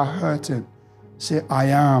people are hurting. Say, I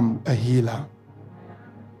am a healer.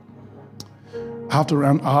 I have to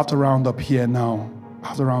round up here now.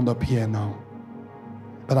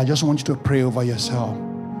 But I just want you to pray over yourself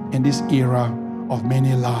in this era of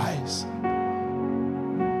many lies.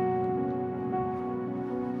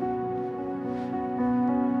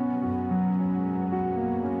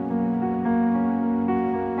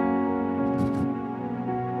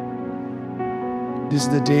 These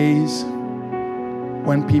are the days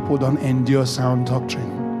when people don't endure sound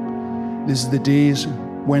doctrine. These are the days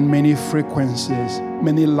when many frequencies,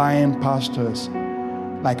 many lying pastors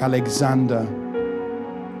like Alexander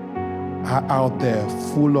are out there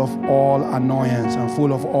full of all annoyance and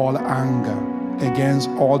full of all anger against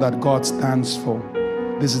all that God stands for.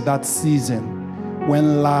 This is that season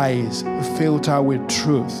when lies filter with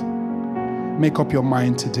truth. Make up your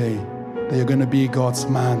mind today that you're going to be God's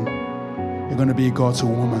man. You're going to be God's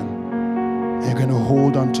woman. And you're going to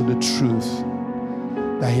hold on to the truth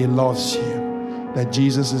that He loves you, that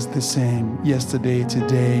Jesus is the same yesterday,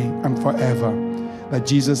 today, and forever, that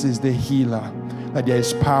Jesus is the healer, that there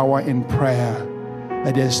is power in prayer,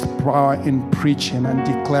 that there is power in preaching and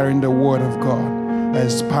declaring the word of God, there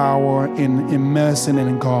is power in immersing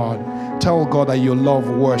in God. Tell God that you love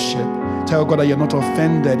worship. Tell God that you're not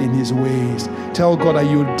offended in his ways. Tell God that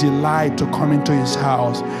you delight to come into his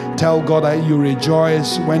house. Tell God that you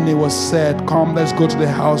rejoice when it was said, come, let's go to the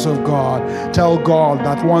house of God. Tell God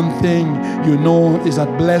that one thing you know is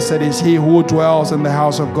that blessed is he who dwells in the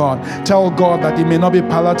house of God. Tell God that it may not be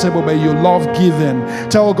palatable, but you love giving.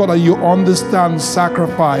 Tell God that you understand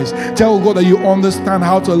sacrifice. Tell God that you understand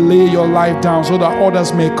how to lay your life down so that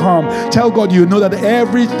others may come. Tell God you know that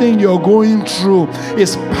everything you're going through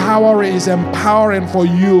is empowering for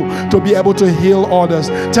you to be able to heal others.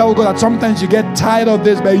 Tell God that sometimes you get tired of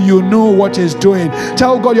this, but you know what he's doing.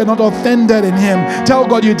 Tell God you're not offended in him. Tell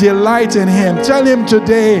God you delight in him. Tell him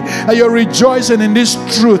today that you're rejoicing in this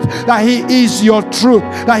truth, that he is your truth,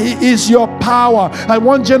 that he is your power, that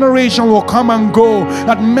one generation will come and go,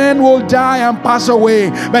 that men will die and pass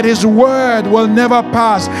away, but his word will never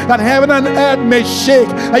pass, that heaven and earth may shake,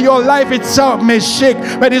 that your life itself may shake,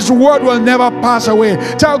 but his word will never pass away.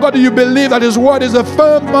 Tell God that you believe that his word is a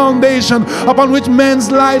firm foundation upon which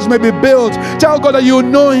men's lives may be built. Tell God that you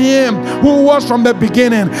know him who was from the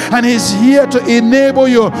beginning, and he's here to enable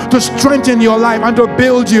you, to strengthen your life, and to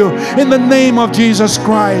build you in the name of Jesus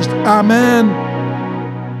Christ. Amen.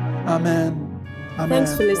 Amen. Amen.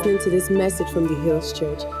 Thanks for listening to this message from the Hills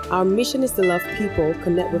Church. Our mission is to love people,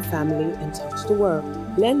 connect with family, and touch the world.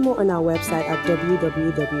 Learn more on our website at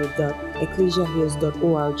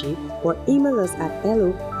www.ecclesiahills.org or email us at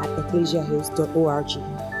hello@ecclesiahills.org.